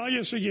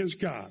rebellious against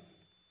God.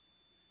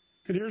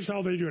 And here's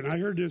how they do it. And I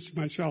heard this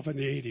myself in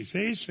the 80s.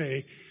 They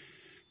say,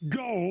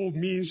 go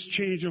means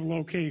change of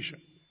location.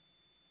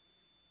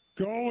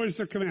 Go is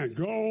the command.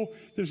 Go,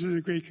 this is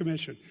the Great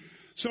Commission.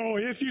 So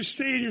if you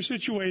stay in your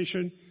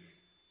situation,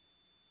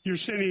 you're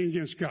sinning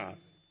against God.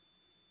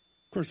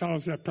 Of course, how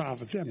does that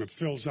profit them? It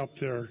fills up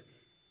their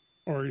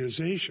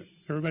organization.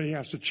 Everybody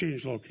has to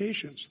change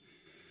locations.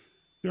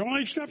 The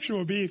only exception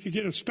would be if you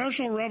get a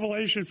special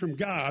revelation from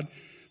God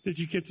that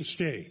you get to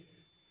stay.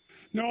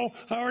 No,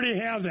 I already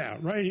have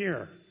that right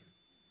here.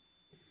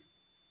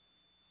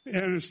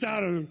 And it's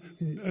not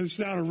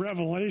a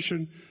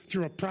revelation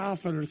through a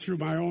prophet or through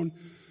my own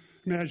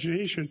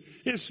imagination.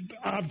 It's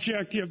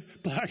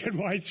objective, black and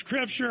white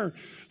scripture.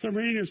 So I'm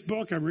reading this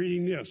book, I'm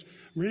reading this.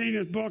 I'm reading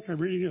this book, I'm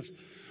reading this.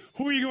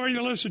 Who are you going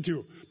to listen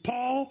to?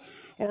 Paul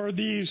or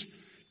these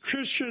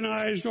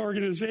Christianized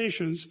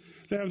organizations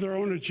that have their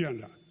own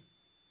agenda?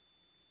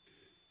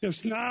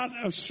 It's not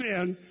a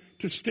sin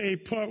to stay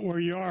put where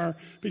you are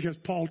because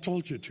Paul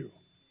told you to.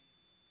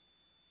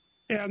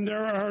 And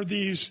there are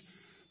these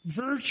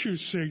virtue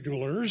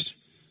signalers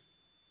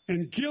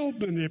and guilt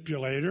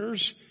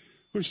manipulators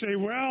who say,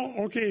 well,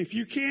 okay, if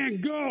you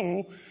can't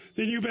go,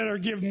 then you better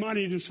give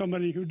money to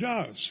somebody who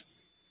does.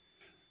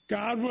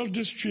 God will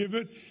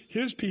distribute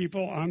his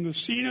people on the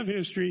scene of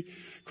history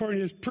according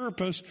to his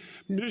purpose.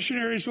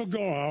 Missionaries will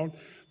go out.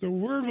 The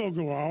word will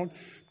go out.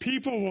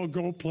 People will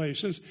go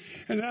places.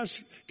 And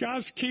that's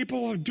God's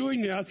capable of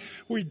doing that.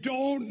 We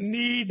don't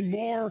need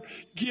more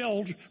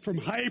guilt from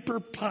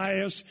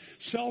hyper-pious,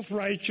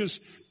 self-righteous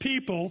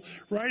people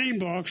writing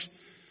books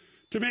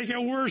to make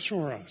it worse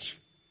for us.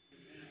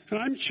 And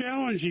I'm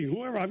challenging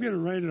whoever, I'm going to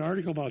write an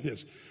article about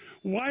this.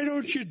 Why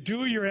don't you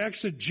do your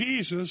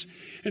exegesis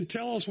and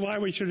tell us why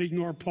we should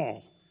ignore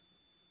Paul?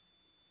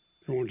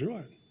 They won't do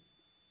it.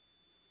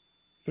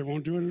 They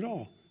won't do it at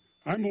all.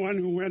 I'm one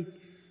who went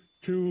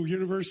to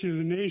University of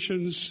the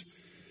Nations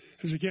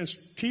as a guest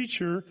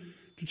teacher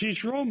to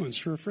teach Romans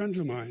for a friend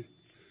of mine.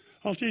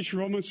 I'll teach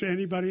Romans to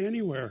anybody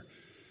anywhere.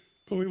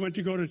 But we went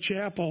to go to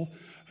chapel.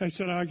 I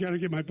said, I got to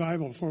get my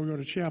Bible before we go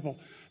to chapel.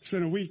 I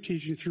spent a week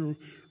teaching through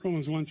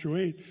Romans 1 through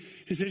 8.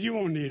 He said, you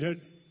won't need it.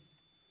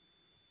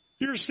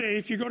 You're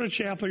safe. You go to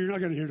chapel, you're not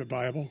going to hear the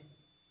Bible.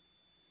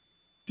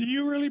 Do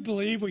you really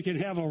believe we can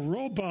have a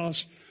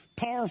robust,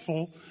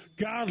 powerful,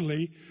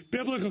 godly,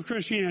 biblical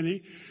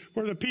Christianity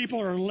where the people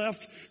are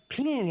left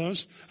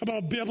clueless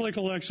about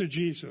biblical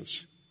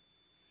exegesis?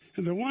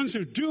 And the ones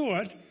who do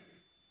it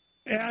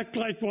act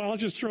like, well, I'll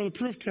just throw the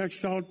proof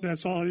text out.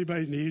 That's all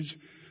anybody needs.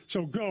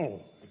 So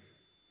go.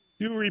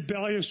 You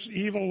rebellious,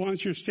 evil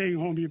ones, you're staying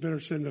home. You better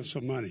send us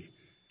some money.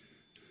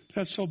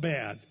 That's so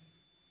bad.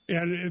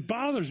 And it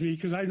bothers me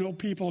because I know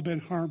people have been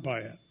harmed by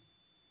it.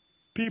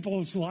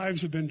 People's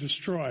lives have been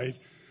destroyed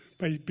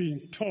by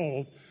being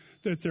told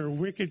that they're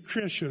wicked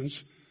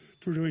Christians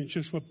for doing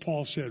just what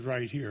Paul said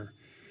right here.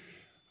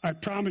 I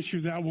promise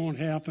you that won't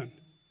happen.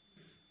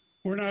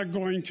 We're not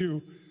going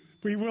to,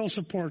 we will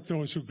support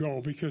those who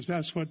go because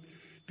that's what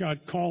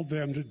God called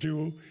them to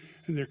do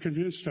and they're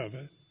convinced of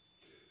it.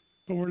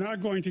 But we're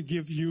not going to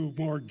give you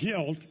more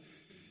guilt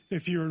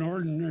if you're an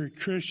ordinary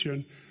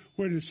Christian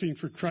witnessing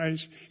for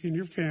Christ in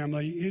your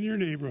family, in your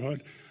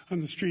neighborhood,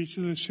 on the streets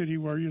of the city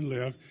where you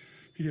live,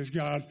 because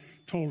God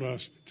told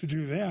us to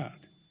do that.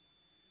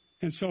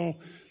 And so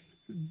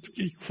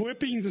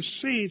equipping the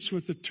saints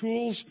with the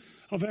tools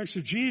of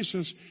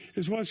exegesis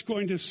is what's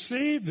going to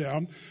save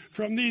them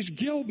from these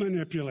guilt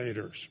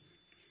manipulators.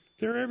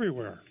 They're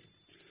everywhere.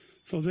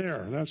 So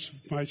that's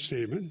my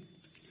statement.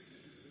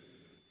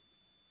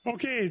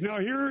 Okay, now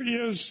here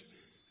is,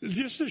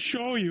 just to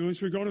show you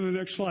as we go to the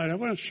next slide, I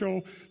want to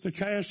show the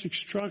chiastic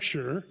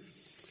structure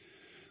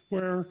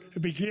where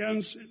it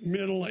begins,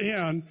 middle,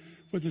 end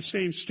with the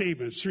same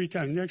statements 3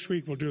 times. Next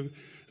week we'll do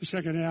the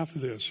second half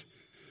of this.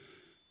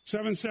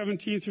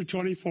 7:17 through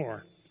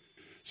 24.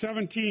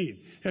 17,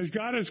 as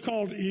God has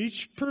called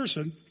each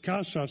person,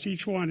 kastos,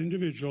 each one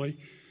individually,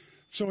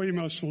 so he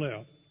must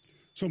live.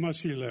 So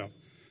must he live.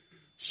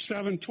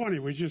 7:20,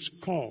 we just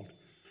called.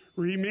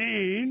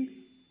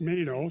 Remain,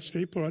 meno,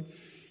 stay put,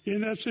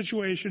 in that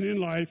situation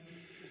in life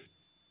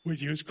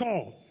which he was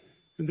called.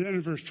 And then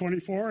in verse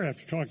 24,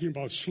 after talking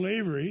about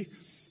slavery,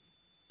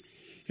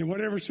 in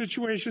whatever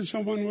situation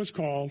someone was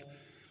called,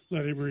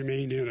 let him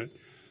remain in it.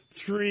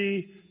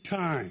 3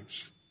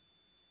 times.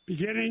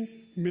 Beginning,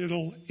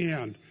 middle,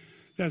 end.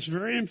 That's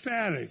very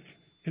emphatic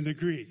in the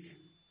Greek.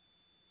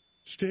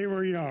 Stay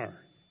where you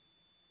are.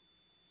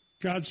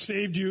 God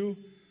saved you,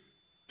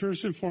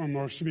 first and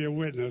foremost, to be a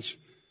witness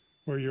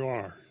where you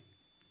are.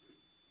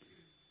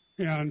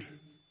 And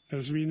that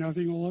doesn't mean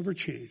nothing will ever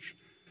change.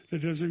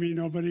 That doesn't mean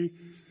nobody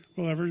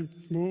will ever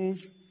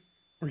move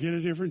or get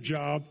a different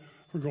job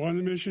or go on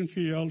the mission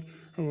field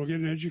or will get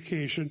an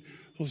education.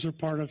 Those are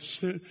part of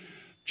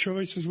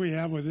choices we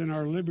have within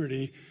our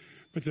liberty.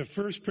 But the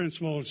first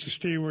principle is to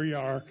stay where you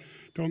are.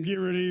 Don't get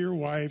rid of your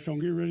wife. Don't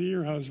get rid of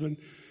your husband.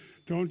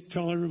 Don't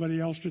tell everybody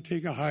else to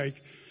take a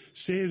hike.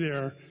 Stay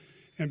there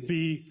and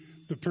be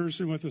the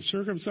person with a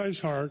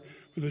circumcised heart,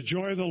 with the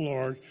joy of the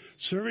Lord,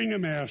 serving the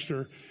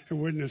Master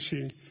and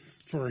witnessing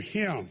for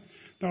him.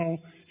 Now,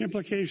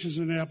 implications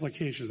and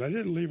applications. I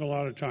didn't leave a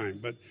lot of time,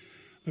 but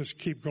let's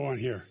keep going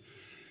here.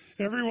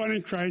 Everyone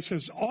in Christ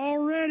has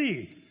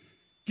already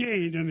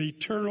gained an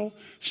eternal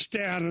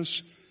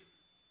status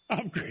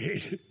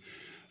upgrade.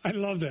 I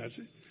love that.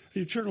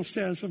 Eternal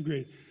status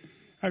upgrade.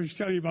 I was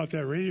telling you about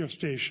that radio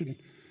station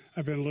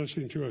I've been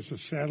listening to as a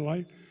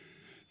satellite.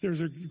 There's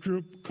a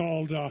group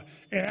called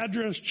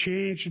Address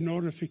Change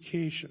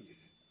Notification.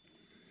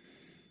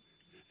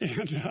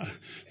 And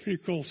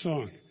pretty cool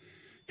song.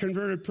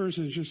 Converted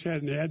person just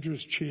had an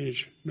address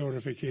change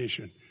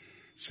notification.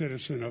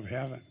 Citizen of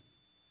heaven.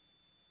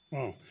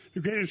 Wow.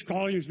 The greatest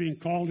calling is being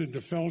called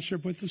into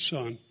fellowship with the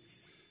Son.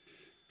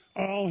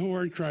 All who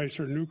are in Christ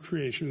are new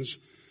creations,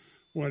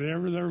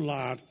 whatever their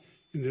lot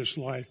in this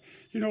life.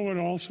 You know what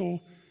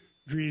also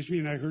grieves me,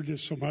 and I heard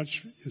this so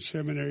much in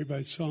seminary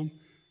by some?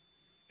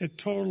 It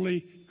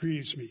totally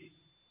grieves me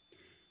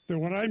that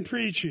what I'm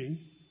preaching,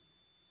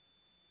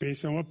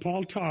 based on what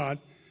Paul taught,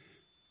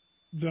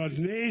 the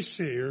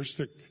naysayers,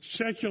 the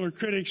secular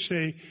critics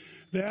say,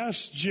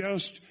 that's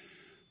just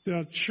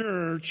the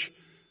church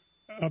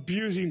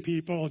abusing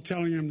people and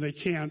telling them they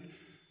can't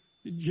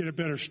get a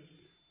better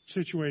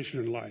situation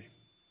in life.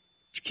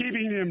 It's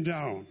keeping them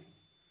down.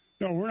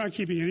 No, we're not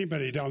keeping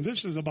anybody down.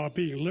 This is about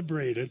being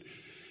liberated,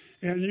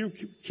 and you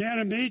can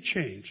and may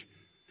change.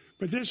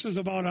 But this is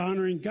about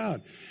honoring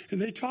God.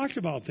 And they talked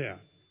about that.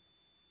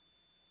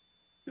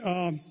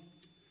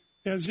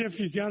 As if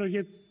you got to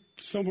get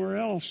somewhere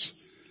else.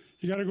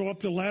 You got to go up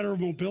the ladder of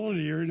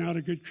mobility or you're not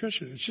a good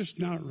Christian. It's just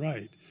not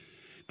right.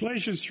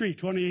 Galatians 3,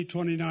 28,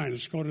 29.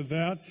 Let's go to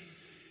that.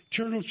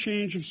 Eternal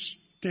change of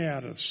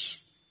status.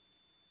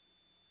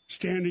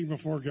 Standing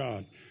before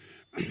God.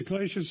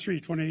 Galatians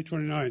 3, 28,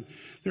 29.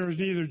 There is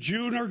neither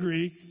Jew nor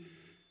Greek.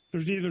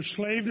 There's neither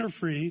slave nor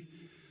free.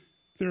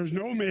 There is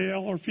no male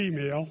or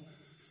female.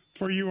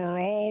 For you are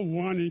all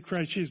one in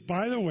Christ Jesus.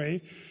 By the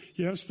way,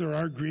 yes, there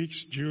are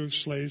Greeks, Jews,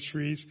 slaves,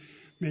 frees,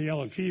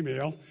 male and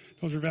female.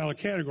 Those are valid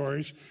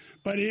categories.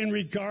 But in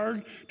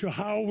regard to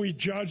how we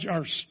judge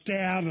our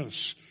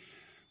status,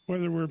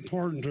 whether we're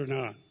important or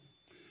not,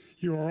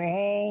 you are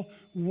all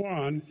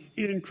one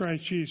in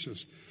Christ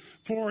Jesus.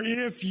 For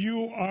if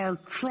you are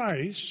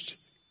Christ,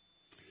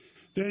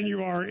 then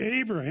you are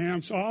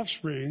Abraham's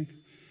offspring,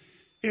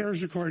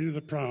 heirs according to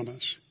the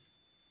promise.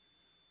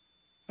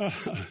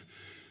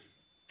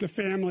 The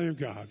family of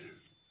God,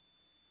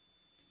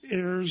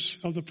 heirs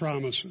of the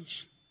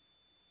promises,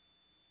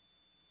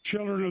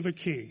 children of the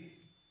King.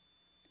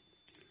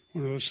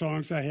 One of the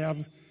songs I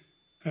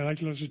like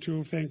to listen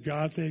to, thank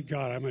God,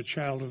 I'm a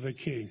child of the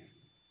King.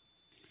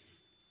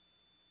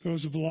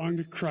 Those who belong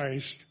to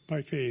Christ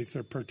by faith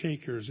are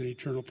partakers in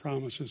eternal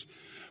promises.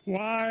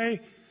 Why,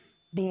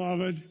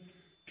 beloved,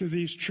 do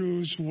these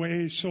truths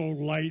weigh so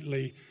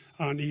lightly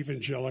on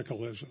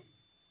evangelicalism?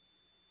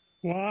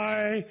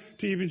 Why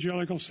do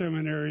evangelical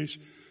seminaries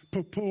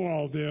poo-poo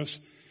all this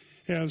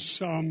as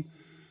some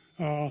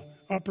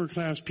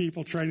upper-class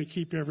people trying to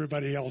keep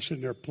everybody else in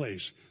their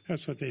place?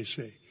 That's what they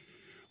say.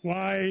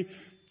 Why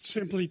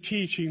simply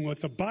teaching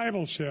what the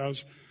Bible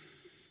says?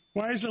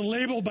 Why is it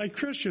labeled by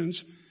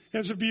Christians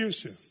as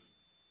abusive?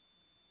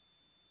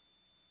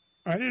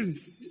 I didn't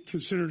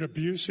consider it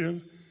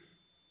abusive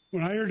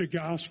when I heard the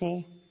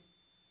gospel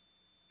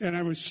and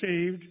I was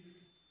saved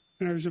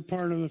and I was a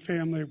part of the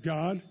family of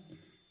God,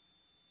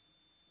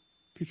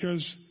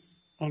 because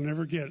I'll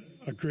never get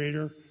a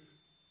greater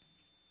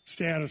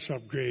status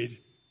upgrade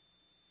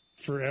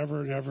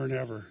forever and ever and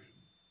ever.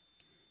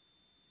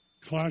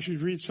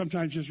 Colossians,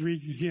 sometimes just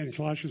read again,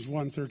 Colossians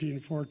 1:13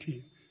 and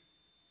 14.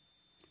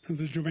 From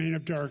the domain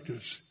of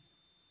darkness,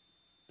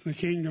 to the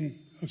kingdom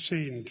of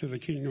Satan, to the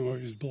kingdom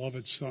of his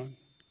beloved Son.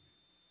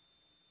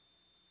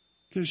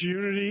 This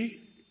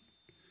unity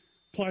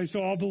applies to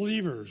all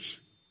believers,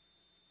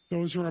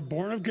 those who are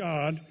born of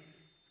God,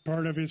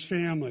 part of his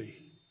family.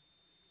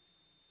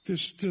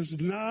 This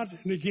does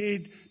not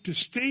negate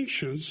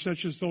distinctions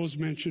such as those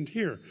mentioned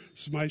here.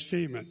 This is my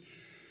statement.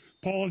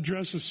 Paul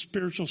addresses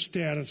spiritual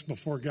status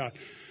before God.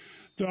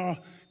 The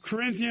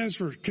Corinthians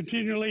were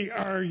continually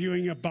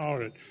arguing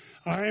about it.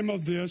 I'm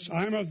of this,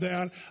 I'm of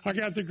that, I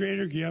got the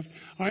greater gift,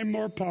 I'm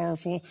more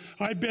powerful,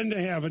 I've been to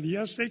heaven.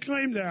 Yes, they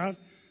claim that.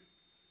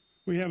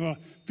 We have a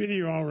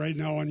video out right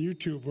now on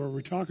YouTube where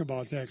we talk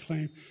about that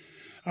claim.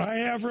 I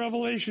have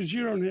revelations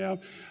you don't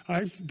have.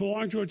 I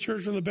belong to a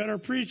church with a better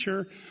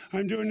preacher.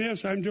 I'm doing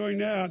this, I'm doing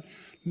that.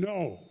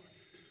 No.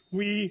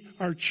 We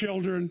are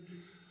children.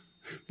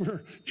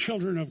 We're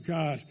children of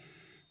God,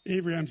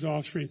 Abraham's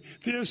offspring.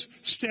 This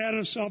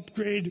status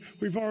upgrade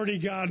we've already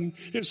gotten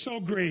is so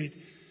great,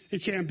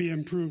 it can't be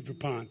improved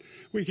upon.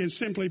 We can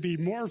simply be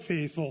more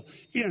faithful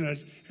in it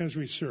as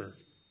we serve.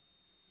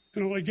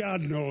 And only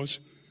God knows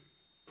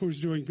who's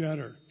doing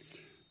better.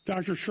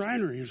 Dr.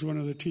 Schreiner, he was one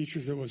of the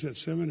teachers that was at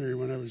seminary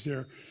when I was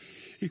there.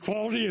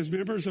 Equality as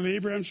members of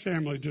Abraham's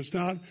family does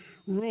not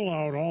rule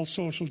out all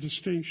social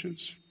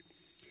distinctions.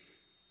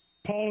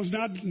 Paul is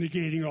not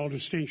negating all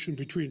distinction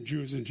between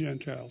Jews and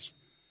Gentiles.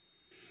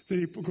 Then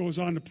he goes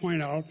on to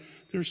point out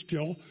there's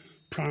still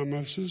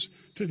promises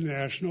to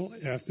national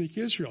ethnic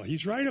Israel.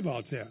 He's right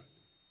about that.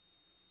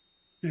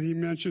 And he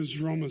mentions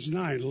Romans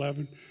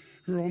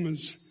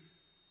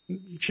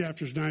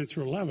chapters 9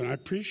 through 11. I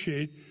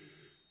appreciate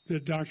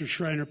that Dr.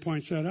 Schreiner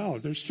points that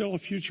out. There's still a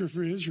future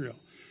for Israel.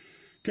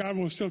 God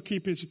will still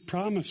keep his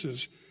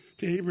promises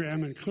to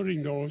Abraham,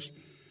 including those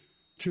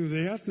to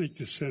the ethnic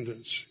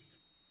descendants.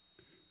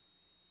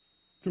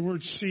 The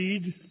word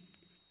seed,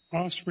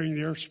 offspring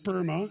there,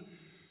 sperma,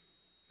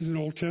 is an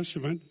Old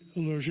Testament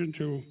allusion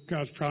to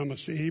God's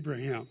promise to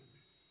Abraham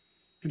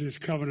and his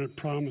covenant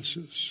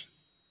promises.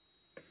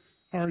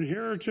 Our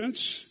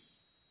inheritance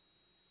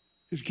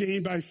is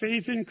gained by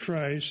faith in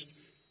Christ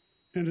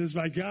and is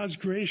by God's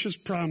gracious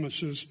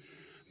promises,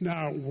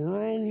 not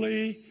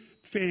worldly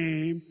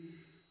fame,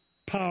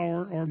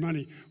 power, or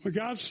money. When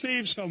God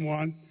saves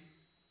someone,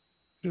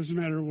 it doesn't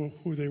matter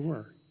who they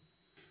were.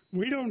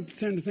 We don't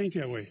tend to think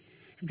that way.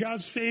 If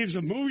God saves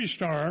a movie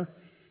star,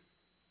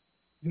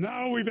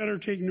 now we better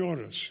take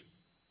notice.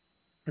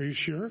 Are you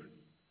sure?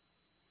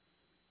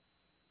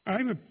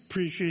 I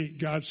appreciate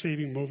God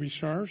saving movie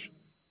stars.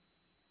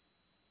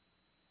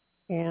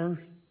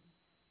 Or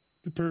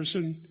the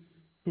person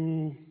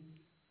who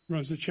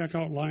runs the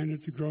checkout line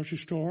at the grocery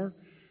store,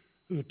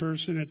 or the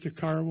person at the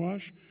car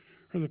wash,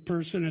 or the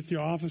person at the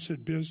office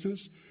at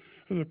business,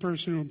 or the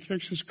person who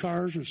fixes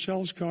cars or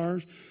sells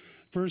cars,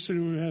 the person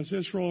who has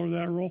this role or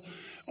that role.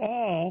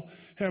 All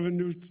have a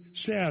new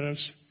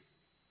status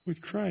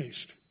with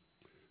Christ.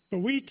 But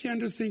we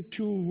tend to think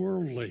too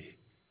worldly,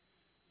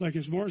 like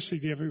it's more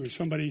significant when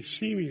somebody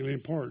seemingly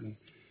important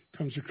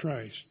comes to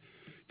Christ.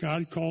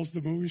 God calls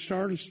the movie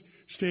star to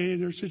stay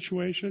in their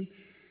situation,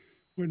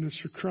 witness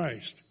for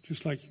Christ,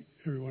 just like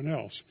everyone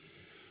else.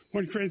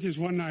 1 Corinthians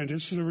 1:9,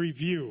 this is a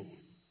review.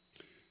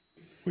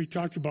 We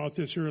talked about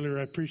this earlier.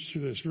 I preached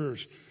through this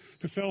verse.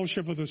 The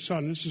fellowship of the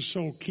Son, this is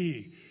so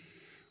key.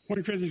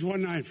 1 Corinthians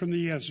 1:9 from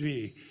the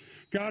ESV.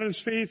 God is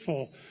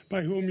faithful,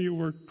 by whom you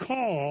were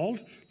called,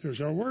 there's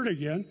our word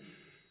again,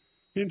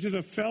 into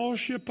the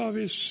fellowship of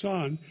his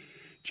Son,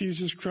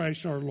 Jesus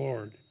Christ our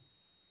Lord.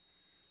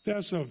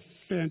 That's a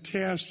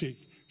fantastic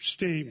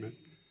statement.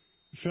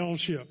 The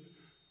fellowship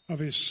of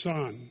his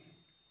Son.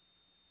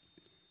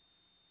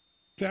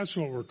 That's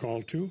what we're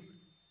called to.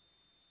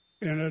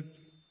 And it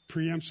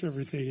preempts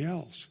everything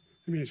else.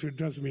 It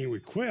doesn't mean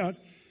we quit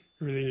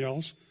everything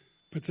else,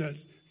 but that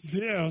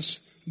this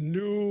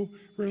new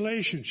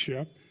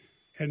relationship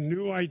and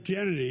new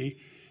identity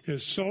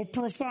is so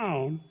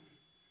profound,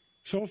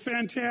 so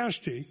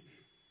fantastic,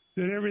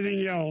 that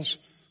everything else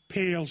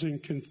pales in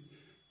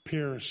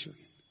comparison.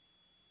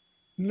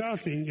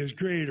 Nothing is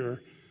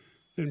greater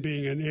than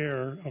being an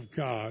heir of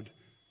God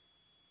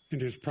and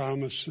his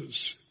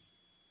promises.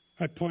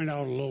 I point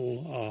out a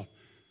little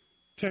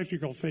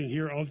technical thing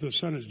here of the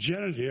Son as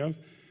genitive,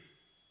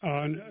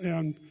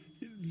 and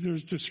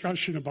there's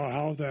discussion about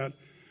how that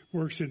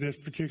works in this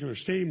particular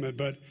statement,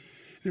 but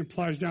it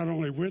implies not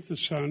only with the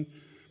Son,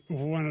 but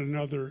with one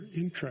another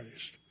in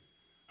Christ.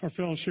 Our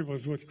fellowship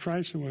was with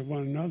Christ and with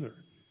one another.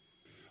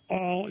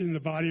 All in the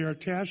body are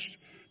attached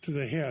to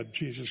the head,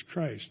 Jesus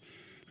Christ.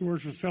 The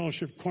word for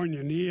fellowship,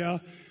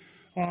 koinonia,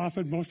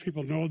 often, most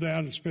people know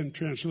that. It's been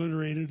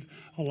transliterated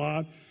a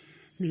lot,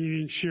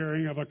 meaning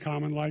sharing of a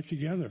common life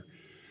together.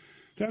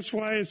 That's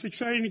why it's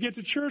exciting to get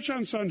to church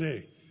on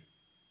Sunday.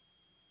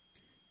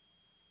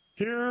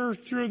 Here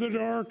through the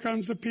door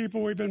comes the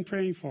people we've been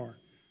praying for.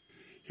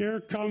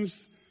 Here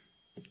comes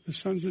the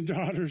sons and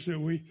daughters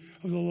of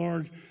the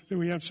Lord that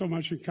we have so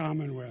much in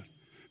common with.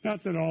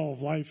 Not that all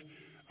of life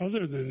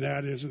other than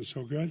that isn't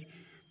so good.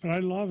 But I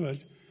love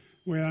it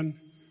when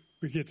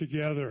we get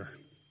together.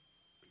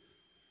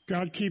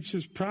 God keeps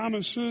his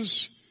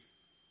promises,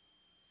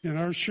 and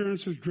our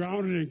assurance is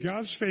grounded in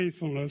God's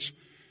faithfulness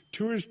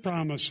to his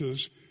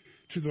promises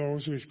to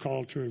those who he's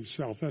called to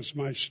himself. That's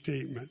my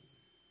statement.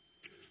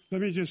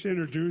 Let me just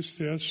introduce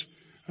this.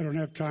 I don't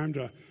have time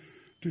to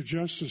do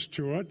justice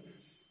to it.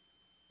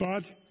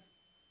 But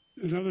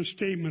another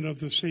statement of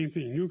the same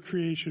thing, new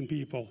creation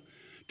people.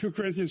 2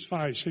 Corinthians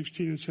 5,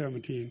 16 and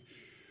 17.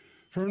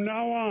 From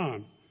now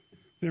on,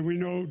 then we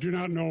do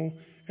not know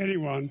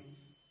anyone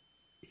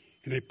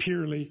in a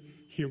purely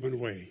human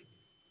way.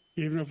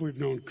 Even if we've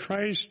known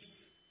Christ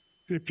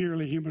in a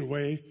purely human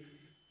way,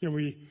 then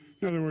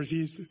in other words,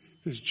 he's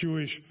this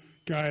Jewish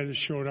guy that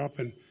showed up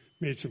and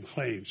made some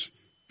claims,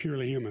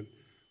 purely human.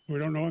 We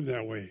don't know him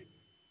that way.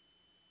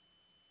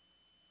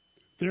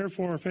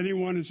 Therefore, if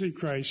anyone is in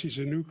Christ, he's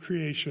a new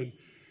creation.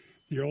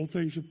 The old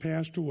things have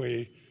passed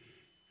away.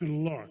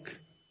 And look,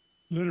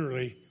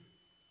 literally,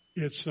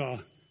 it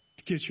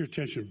gets your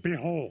attention.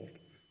 Behold,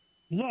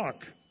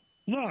 look,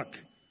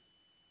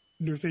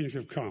 new things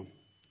have come.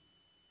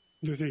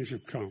 New things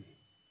have come.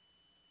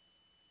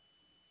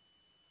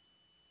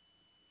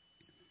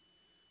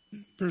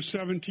 Verse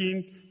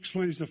 17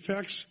 explains the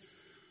effects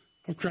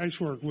of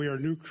Christ's work. We are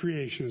new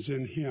creations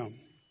in him.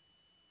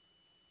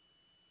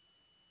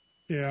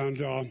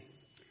 And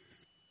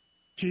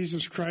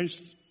Jesus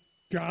Christ,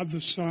 God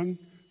the Son,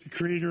 the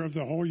creator of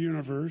the whole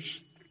universe,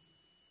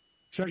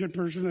 second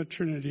person of the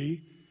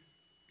Trinity,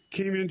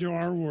 came into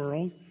our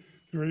world,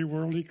 the very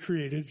world he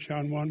created,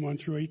 John 1, 1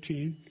 through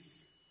 18,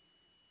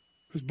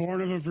 was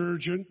born of a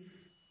virgin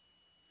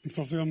in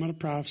fulfillment of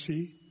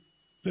prophecy,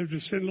 lived a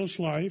sinless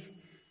life,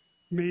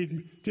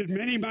 did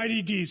many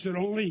mighty deeds that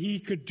only he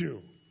could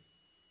do.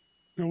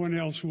 No one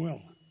else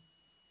will.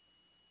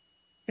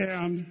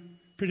 And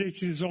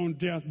predicted his own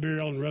death,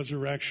 burial, and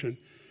resurrection.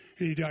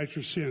 And he died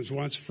for sins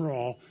once for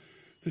all,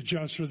 the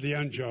just for the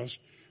unjust,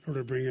 or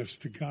to bring us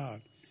to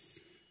God.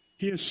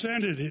 He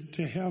ascended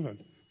into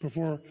heaven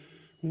before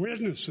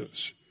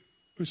witnesses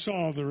who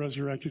saw the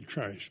resurrected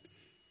Christ.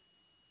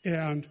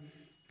 And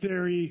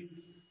there he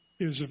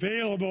is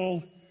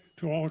available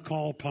to all who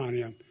call upon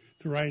him,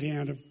 the right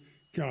hand of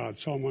God,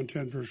 Psalm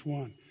 110, verse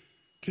 1.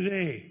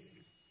 Today,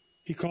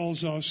 he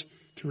calls us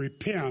to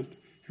repent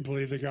and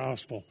believe the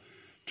gospel.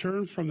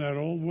 Turn from that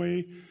old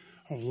way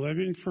of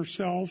living for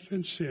self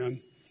and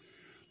sin,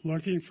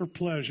 looking for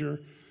pleasure,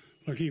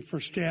 looking for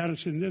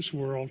status in this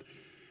world.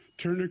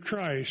 Turn to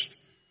Christ,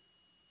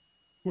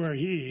 where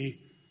he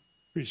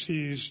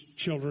receives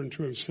children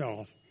to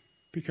himself,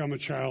 become a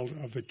child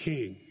of the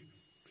King.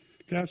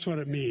 That's what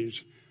it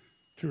means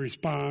to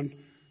respond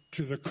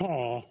to the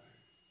call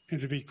and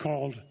to be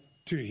called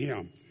to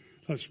him.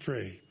 Let's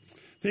pray.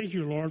 Thank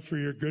you, Lord, for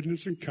your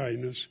goodness and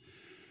kindness.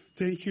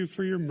 Thank you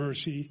for your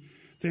mercy.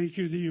 Thank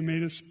you that you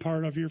made us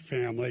part of your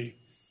family.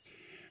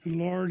 And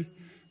Lord,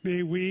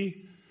 may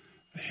we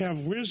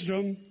have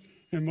wisdom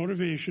and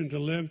motivation to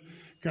live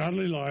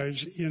godly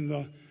lives in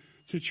the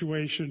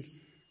situation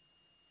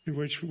in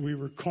which we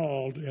were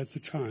called at the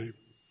time.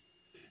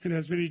 And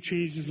as many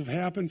changes have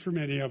happened for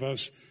many of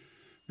us,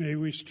 may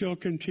we still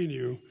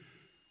continue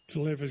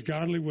to live as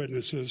godly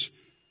witnesses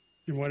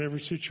in whatever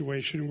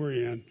situation we're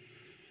in,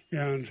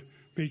 and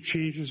make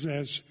changes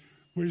as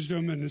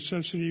wisdom and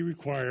necessity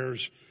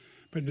requires,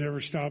 but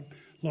never stop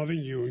loving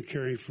you and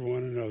caring for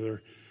one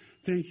another.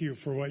 Thank you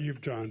for what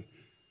you've done.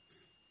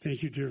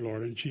 Thank you, dear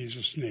Lord, in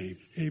Jesus' name.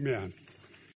 Amen.